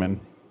of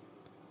semen.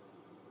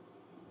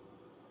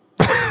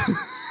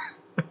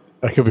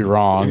 I could be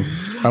wrong.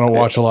 I don't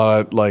watch a lot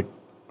of like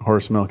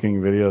horse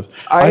milking videos.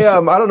 I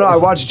don't know. I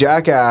watched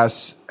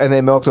Jackass and they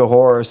milked a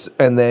horse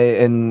and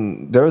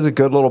there was a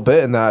good little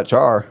bit in that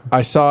jar.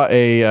 I saw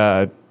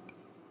a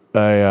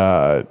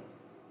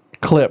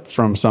clip clip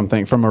from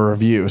a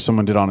review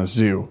someone did on a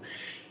zoo.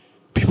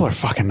 People are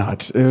fucking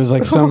nuts. It was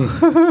like some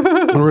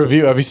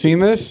review. Have you seen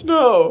this?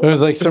 No. It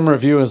was like some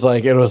review it was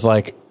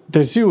like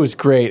the zoo was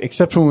great,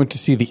 except when we went to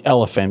see the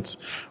elephants.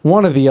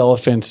 One of the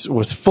elephants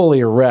was fully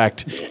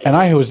erect, and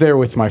I was there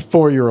with my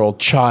 4-year-old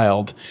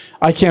child.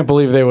 I can't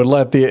believe they would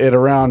let it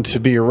around to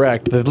be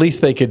erect. The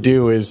least they could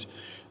do is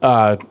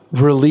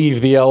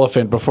relieve the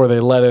elephant before they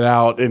let it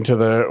out into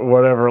the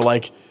whatever.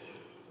 Like,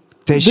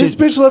 this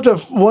bitch left a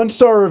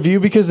 1-star review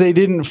because they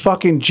didn't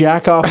fucking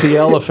jack off the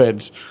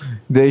elephants.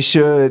 They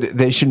should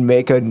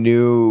make a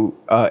new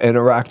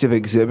interactive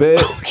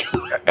exhibit,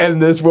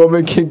 and this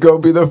woman can go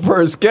be the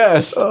first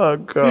guest. Oh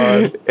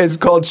god! It's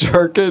called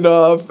jerking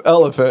off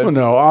elephants.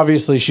 Well, no,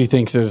 obviously she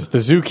thinks it's the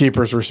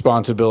zookeeper's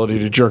responsibility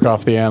to jerk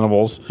off the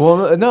animals.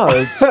 Well, no,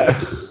 it's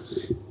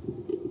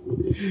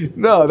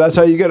no. That's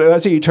how you get it.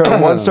 That's how you turn a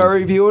 1-star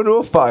review into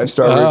a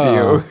 5-star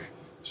review.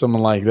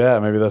 Someone like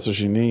that. Maybe that's what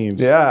she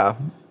needs. Yeah,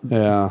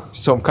 yeah.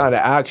 some kind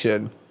of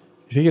action.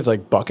 You think it's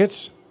like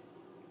buckets?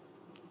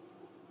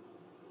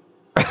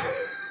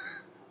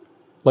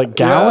 Like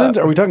gallons?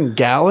 Yeah. Are we talking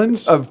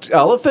gallons? Of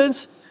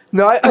elephants?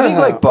 No, I think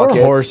like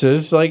buckets. Or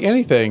horses, like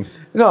anything.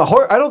 No,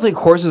 I don't think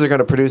horses are going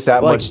to produce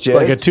that much jizz.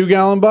 Like a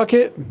 2-gallon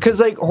bucket? Because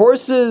like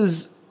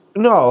horses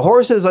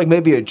like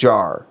maybe a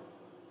jar.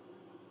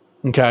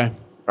 Okay.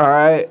 All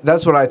right,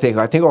 that's what I think.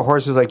 I think a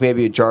horse is like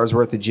maybe a jar's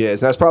worth of jizz. And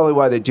that's probably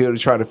why they do it, to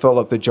try to fill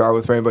up the jar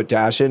with Rainbow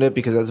Dash in it,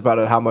 because that's about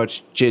how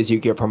much jizz you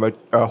get from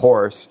a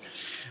horse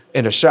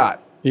in a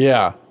shot.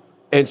 Yeah.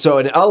 And so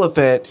an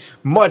elephant,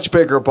 much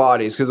bigger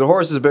bodies, because a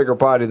horse is a bigger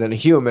body than a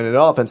human, and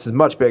an elephant is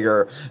much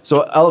bigger.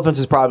 So elephants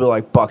is probably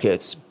like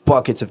buckets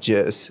of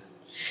jizz.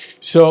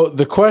 So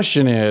the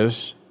question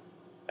is,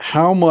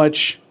 how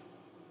much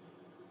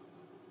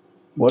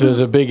does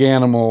a big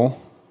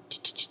animal...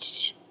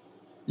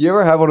 You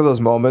ever have one of those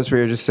moments where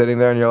you're just sitting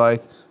there and you're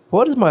like,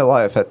 what is my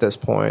life at this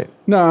point?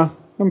 Nah,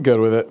 I'm good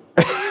with it.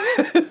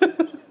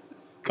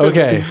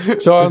 Okay,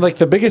 so I'm like,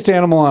 the biggest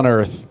animal on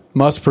Earth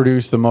must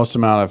produce the most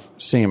amount of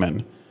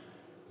semen.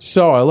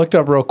 So I looked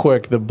up real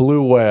quick, the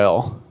blue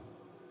whale.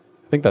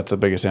 I think that's the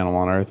biggest animal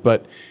on Earth.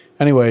 But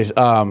anyways,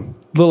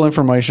 little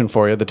information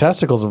for you. The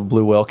testicles of a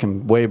blue whale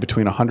can weigh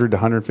between 100 to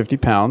 150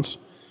 pounds.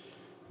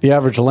 The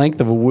average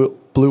length of a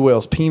blue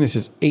whale's penis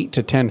is 8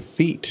 to 10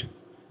 feet.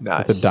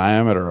 Nice. With a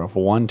diameter of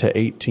 1 to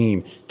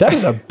 18. That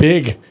is a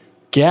big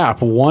gap.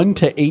 1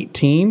 to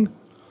 18.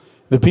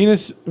 The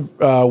penis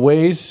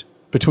weighs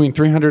between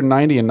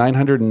 390 and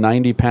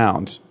 990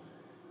 pounds.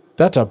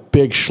 That's a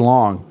big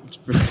schlong.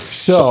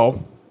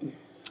 So,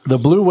 the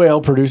blue whale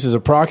produces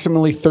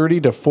approximately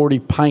 30 to 40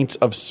 pints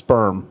of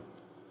sperm.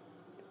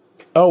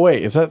 Oh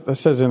wait, that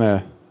says in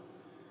a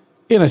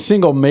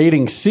single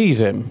mating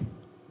season.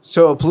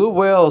 So a blue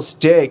whale's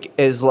dick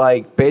is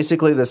like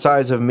basically the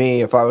size of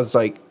me if I was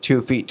like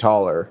 2 feet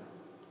taller.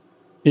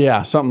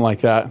 Yeah, something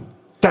like that.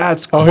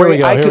 That's Oh, great.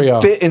 here I we could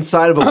go. fit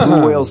inside of a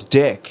blue whale's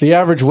dick. The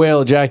average whale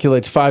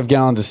ejaculates 5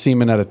 gallons of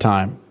semen at a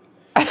time.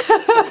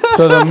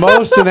 So the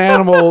most an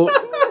animal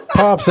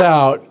pops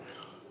out,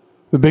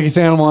 the biggest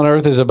animal on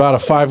Earth is about a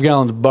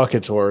 5-gallon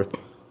bucket's worth.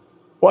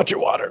 Watch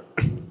your water.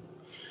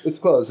 It's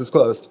closed. It's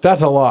closed.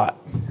 That's a lot.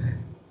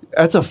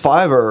 That's a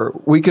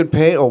 $5. We could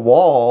paint a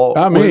wall.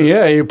 I mean,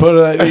 yeah, you put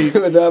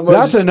With that much-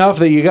 that's enough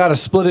that you got to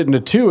split it into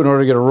 2 in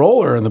order to get a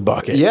roller in the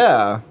bucket.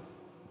 Yeah.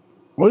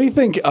 What do you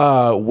think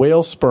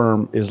whale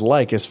sperm is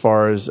like as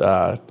far as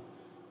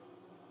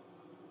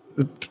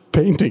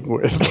painting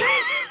with?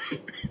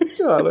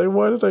 God,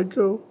 why did I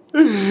go?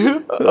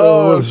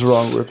 What is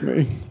wrong with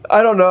me?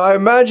 I don't know. I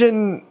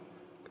imagine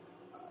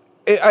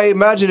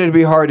it'd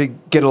be hard to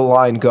get a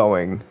line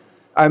going.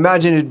 I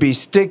imagine it'd be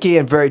sticky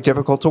and very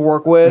difficult to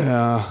work with.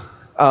 Yeah.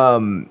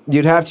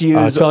 You'd have to use.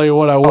 I'll tell you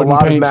what, I wouldn't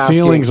lot of paint masking.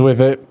 ceilings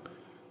with it.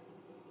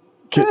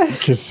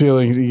 Because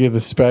ceilings, you get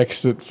the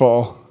specks that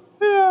fall.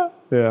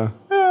 Yeah.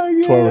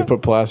 That's why we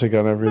put plastic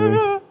on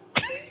everything.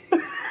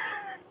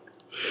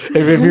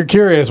 If you're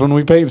curious, when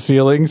we paint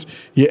ceilings,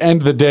 you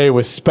end the day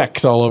with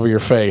specks all over your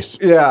face.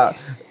 Yeah.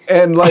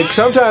 And like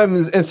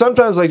sometimes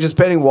like just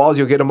painting walls,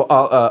 you'll get them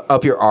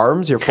up your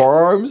arms, your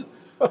forearms.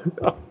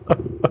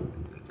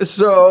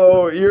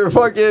 So you're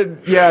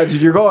fucking, yeah,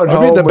 dude, you're going home.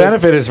 I mean, the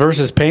benefit is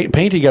versus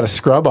paint you got to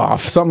scrub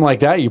off. Something like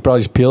that, you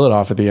probably just peel it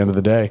off at the end of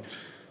the day.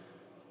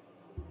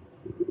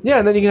 Yeah,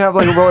 and then you can have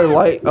like a really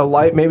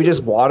light, maybe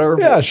just water.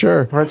 Yeah,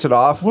 sure. Rinse it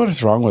off. What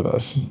is wrong with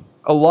us?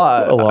 A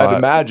lot. I'd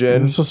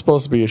imagine. This was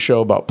supposed to be a show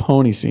about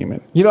pony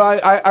semen. You know,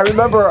 I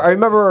remember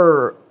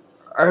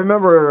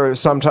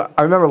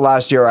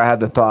last year I had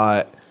the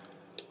thought,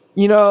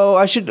 you know,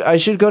 I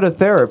should go to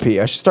therapy.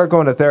 I should start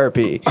going to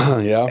therapy.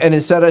 Yeah. And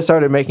instead I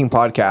started making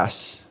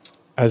podcasts.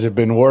 Has it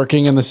been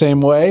working in the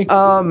same way?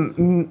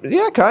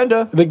 Yeah, kind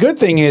of. The good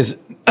thing is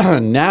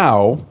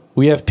now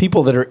we have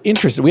people that are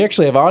interested. We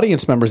actually have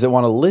audience members that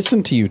want to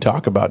listen to you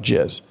talk about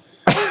jizz.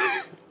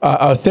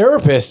 A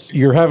therapist,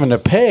 you're having to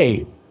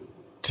pay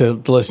to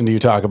listen to you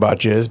talk about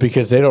jizz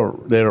because they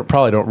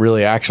probably don't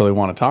really actually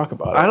want to talk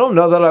about it I don't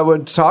know that I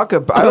would talk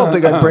about. I don't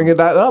think I'd bring that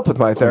up with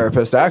my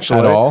therapist.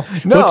 Actually, at all.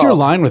 No. What's your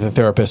line with a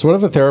therapist? What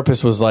if a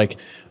therapist was like,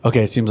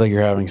 "Okay, it seems like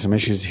you're having some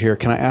issues here.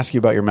 Can I ask you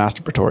about your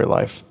masturbatory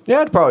life?" Yeah,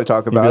 I'd probably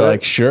talk You'd about be it.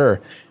 like,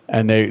 "Sure."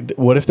 And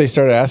what if they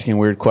started asking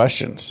weird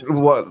questions?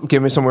 What?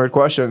 Give me some weird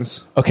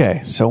questions.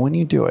 Okay, so when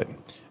you do it,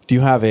 do you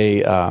have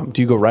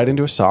do you go right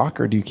into a sock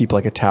or do you keep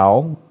like a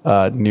towel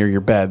near your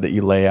bed that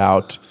you lay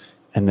out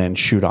and then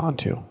shoot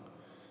onto?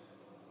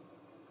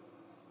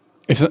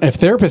 If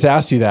therapists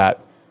asked you that,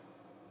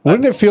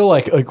 wouldn't it feel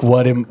like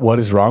what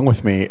is wrong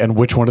with me and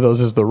which one of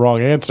those is the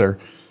wrong answer?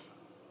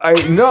 I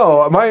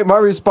know my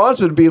response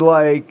would be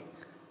like,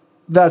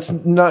 "That's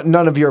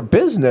none of your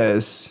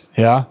business.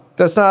 Yeah.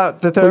 That's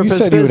not the Well, you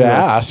therapist's said business." you would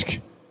ask,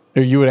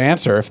 or you would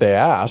answer if they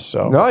asked.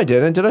 So No, I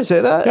didn't. Did I say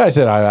that? yeah, I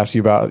said I'd ask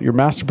you about your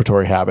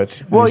masturbatory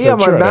habits. And Well, you yeah, said,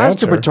 my "Sure, I'd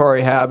answer."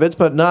 masturbatory habits,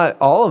 but not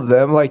all of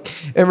them. Like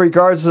in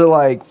regards to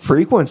like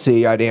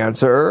frequency, I'd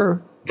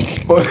answer,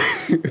 but,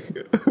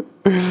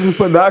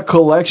 but not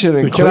collection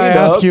and Can I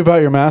cleanup. ask you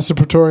about your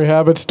masturbatory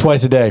habits?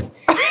 Twice a day.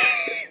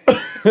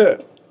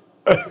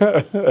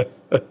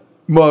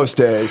 Most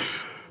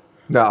days,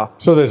 no.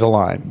 So there's a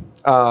line.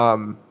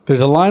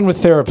 There's a line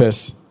with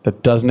therapists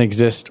that doesn't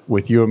exist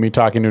with you and me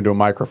talking into a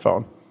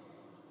microphone.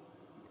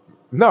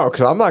 No,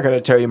 because I'm not going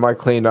to tell you my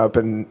cleanup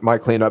and my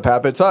cleanup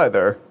habits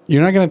either.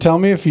 You're not going to tell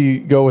me if you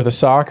go with a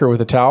sock or with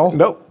a towel?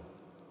 Nope.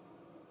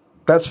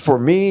 That's for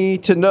me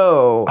to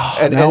know,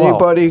 and now I'll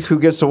anybody who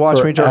gets to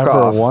watch me jerk Forever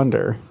off.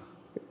 wonder.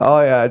 Oh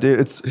yeah, dude,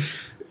 it's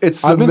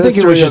the I've been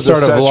thinking we mystery should of the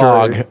start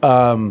a century.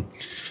 vlog.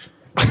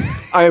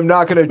 I am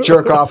not going to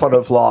jerk off on a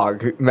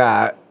vlog,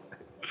 Matt.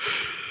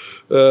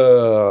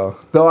 Though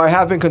I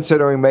have been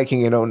considering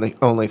making an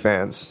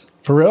OnlyFans.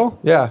 For real?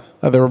 Yeah.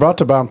 They were about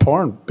to ban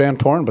porn,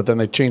 but then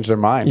they changed their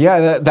mind.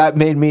 Yeah, that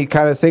made me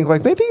kind of think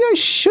like maybe I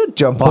should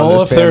jump on Well,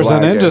 this if there's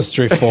an bandwagon.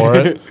 industry for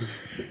it.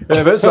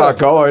 If it's not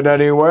going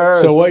anywhere,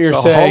 So what it's you're a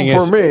saying home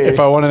is, for me. if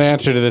I want an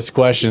answer to this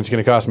question, it's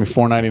going to cost me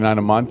 $4.99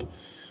 a month.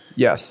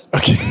 Yes.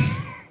 Okay.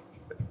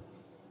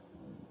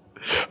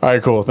 All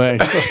right, cool.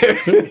 Thanks.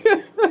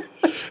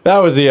 That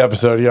was the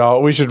episode,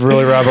 y'all. We should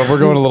really wrap up. We're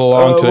going a little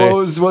long today.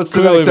 What's the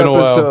Clearly next been a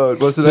while.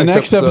 episode? What's The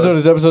next episode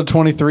is episode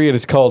 23. It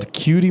is called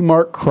Cutie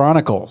Mark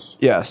Chronicles.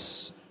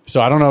 Yes. So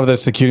I don't know if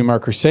that's the Cutie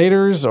Mark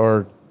Crusaders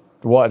or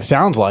what. It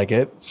sounds like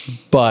it,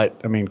 but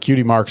I mean,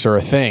 cutie marks are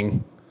a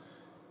thing.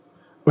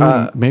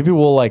 Maybe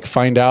we'll like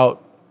find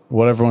out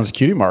what everyone's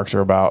cutie marks are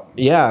about.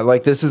 Yeah,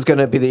 like this is going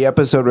to be the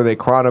episode where they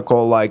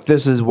chronicle like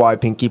this is why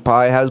Pinkie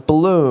Pie has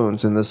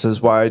balloons, and this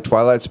is why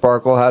Twilight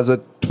Sparkle has a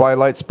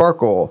Twilight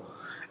Sparkle,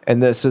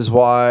 and this is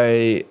why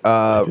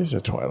It is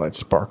a Twilight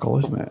Sparkle,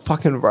 isn't it?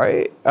 fucking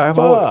right.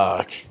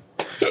 Fuck.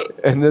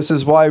 And this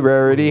is why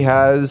Rarity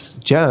has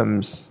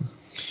gems.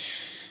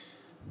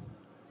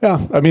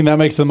 Yeah, I mean that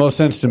makes the most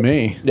sense to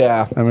me.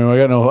 Yeah. I mean, I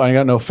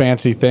got no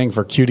fancy thing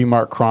for Cutie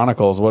Mark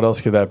Chronicles. What else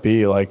could that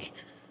be? Like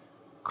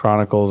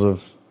Chronicles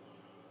of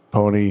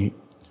Pony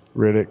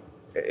Riddick.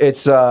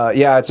 It's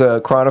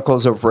a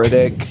Chronicles of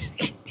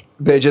Riddick.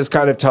 They just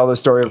kind of tell the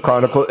story of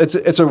Chronicles.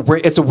 It's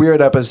a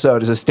weird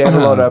episode. It's a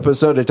standalone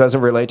episode. It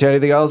doesn't relate to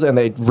anything else, and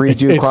they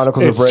redo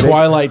Chronicles of It's Riddick.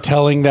 Twilight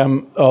telling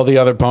them all the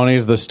other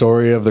ponies the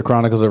story of the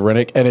Chronicles of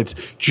Riddick, and it's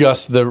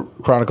just the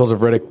Chronicles of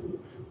Riddick,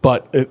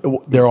 but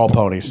they're all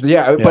ponies.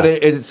 Yeah, but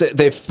it's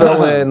they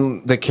fill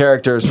in the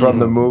characters from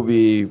the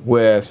movie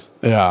with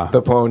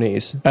the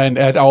ponies. And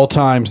at all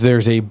times,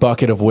 there's a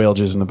bucket of whale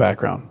jizz in the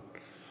background.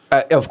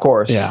 Of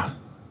course. Yeah.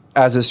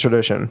 As is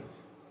tradition.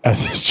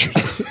 As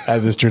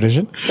is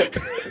tradition.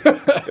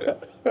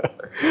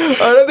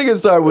 I don't think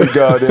it's time we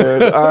go,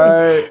 dude. All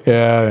right.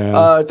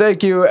 Yeah.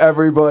 Thank you,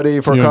 everybody,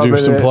 for You want to coming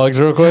do some in. plugs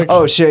real quick?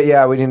 Oh, shit,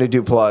 yeah, we need to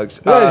do plugs.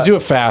 Let's do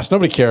it fast.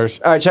 Nobody cares.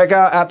 All right, check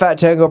out Fat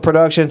Tango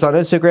Productions on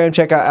Instagram.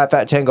 Check out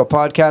Fat Tango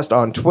Podcast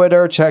on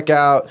Twitter. Check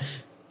out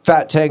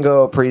Fat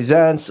Tango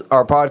Presents,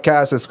 our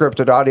podcast, a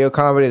scripted audio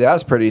comedy.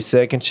 That's pretty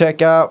sick. And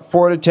check out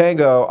 4 to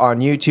Tango on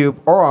YouTube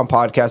or on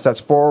podcast. That's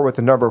 4 with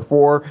the number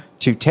 4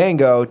 to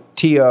Tango,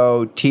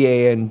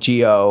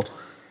 TOTANGO.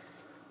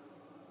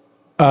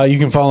 You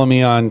can follow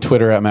me on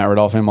Twitter at Matt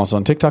Rodolph. I'm also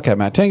on TikTok at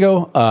Matt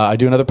Tango. I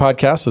do another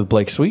podcast with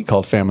Blake Sweet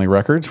called Family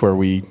Records, where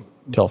we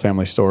tell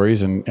family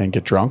stories and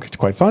get drunk. It's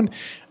quite fun.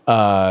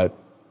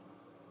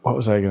 What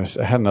was I going to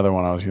say? I had another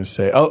one I was going to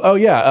say. Oh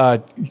yeah.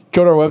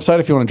 Go to our website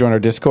if you want to join our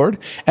Discord.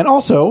 And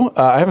also,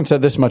 I haven't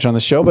said this much on the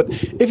show, but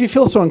if you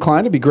feel so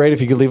inclined, it'd be great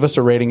if you could leave us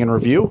a rating and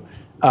review.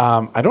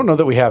 I don't know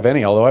that we have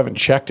any, although I haven't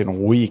checked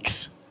in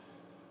weeks.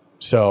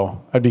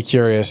 So I'd be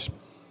curious.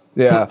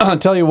 Yeah. I'll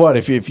tell you what,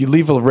 if you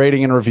leave a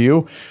rating and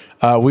review,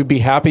 we'd be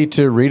happy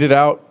to read it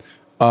out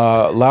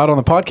loud on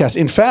the podcast.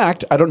 In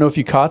fact, I don't know if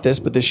you caught this,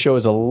 but this show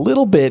is a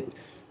little bit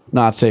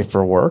not safe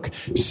for work.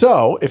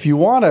 So if you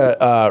want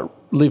to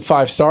leave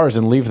 5 stars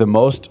and leave the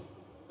most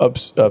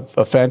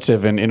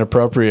offensive and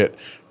inappropriate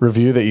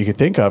review that you could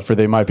think of for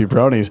They Might Be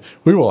Bronies,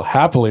 we will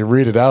happily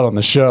read it out on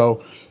the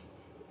show.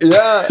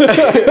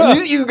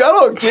 Yeah, you got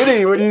all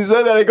giddy when you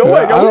said that. Like, oh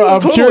my god, I'm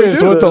totally curious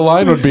do what the this.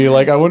 line would be.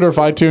 Like, I wonder if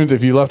iTunes,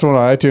 if you left one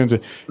on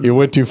iTunes, you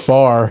went too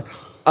far.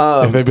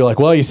 If they'd be like,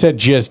 well, you said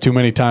jizz too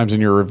many times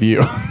in your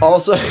review.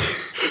 Also,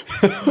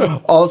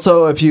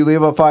 if you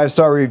leave a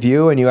 5-star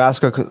review and you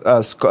ask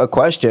a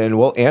question,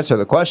 we'll answer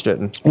the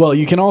question. Well,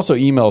 you can also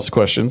email us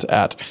questions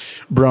at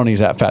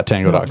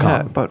bronies@fattango.com.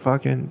 Yeah, but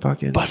fucking,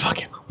 But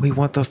fucking. we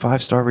want the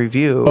 5-star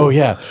review. Oh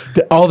yeah,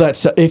 all that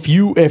stuff. If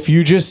you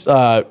just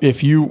want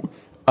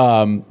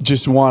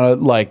to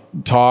like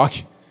talk,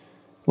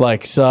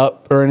 like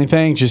sup or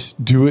anything,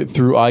 just do it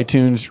through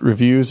iTunes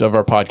reviews of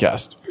our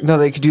podcast. No,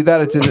 they could do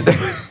that at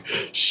the.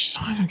 Shh,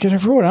 get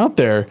everyone out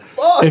there.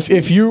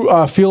 If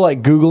you feel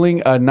like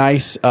Googling a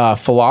nice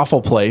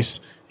falafel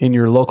place in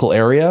your local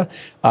area,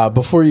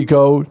 before you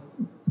go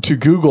to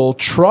Google,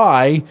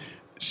 try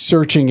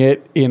searching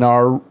it in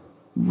our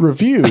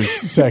reviews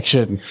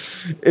section,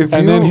 and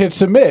then hit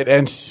submit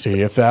and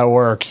see if that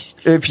works.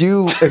 If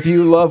you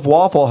love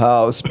Waffle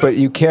House, but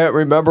you can't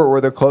remember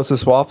where the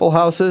closest Waffle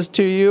House is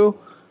to you,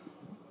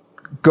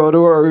 go to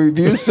our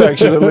review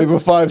section and leave a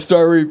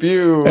 5-star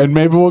review. And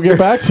maybe we'll get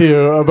back to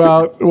you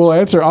we'll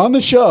answer on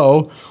the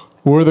show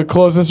where the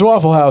closest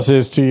Waffle House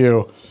is to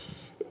you.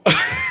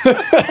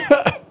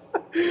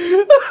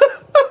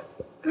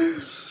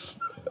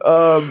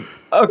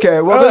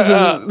 Okay, well,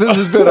 this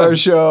has been our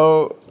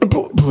show.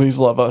 Please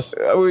love us.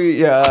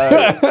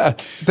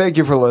 Thank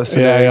you for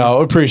listening.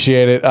 Yeah,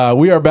 appreciate it.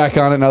 We are back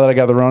on it now that I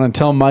got the Rona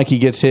until Mikey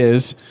gets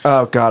his.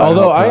 Oh, God.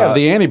 Although I have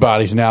the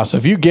antibodies now, so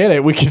if you get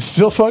it, we can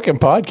still fucking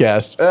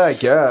podcast. I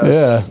guess.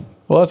 Yeah.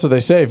 Well, that's what they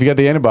say. If you got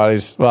the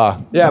antibodies,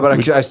 well. Yeah,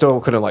 but I still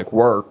couldn't, like,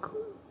 work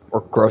or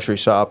grocery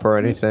shop or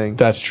anything.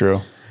 That's true.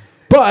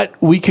 But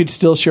we could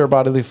still share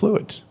bodily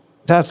fluids.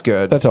 That's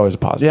good. That's always a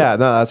positive. Yeah,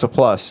 no, that's a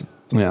plus.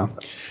 Yeah.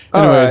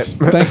 Anyways,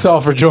 thanks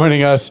all for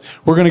joining us.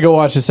 We're going to go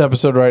watch this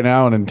episode right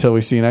now, and until we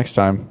see you next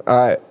time. All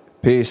right.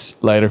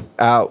 Peace. Later.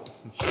 Out.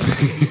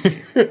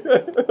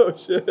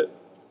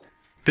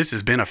 This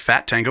has been a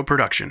Fat Tango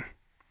production.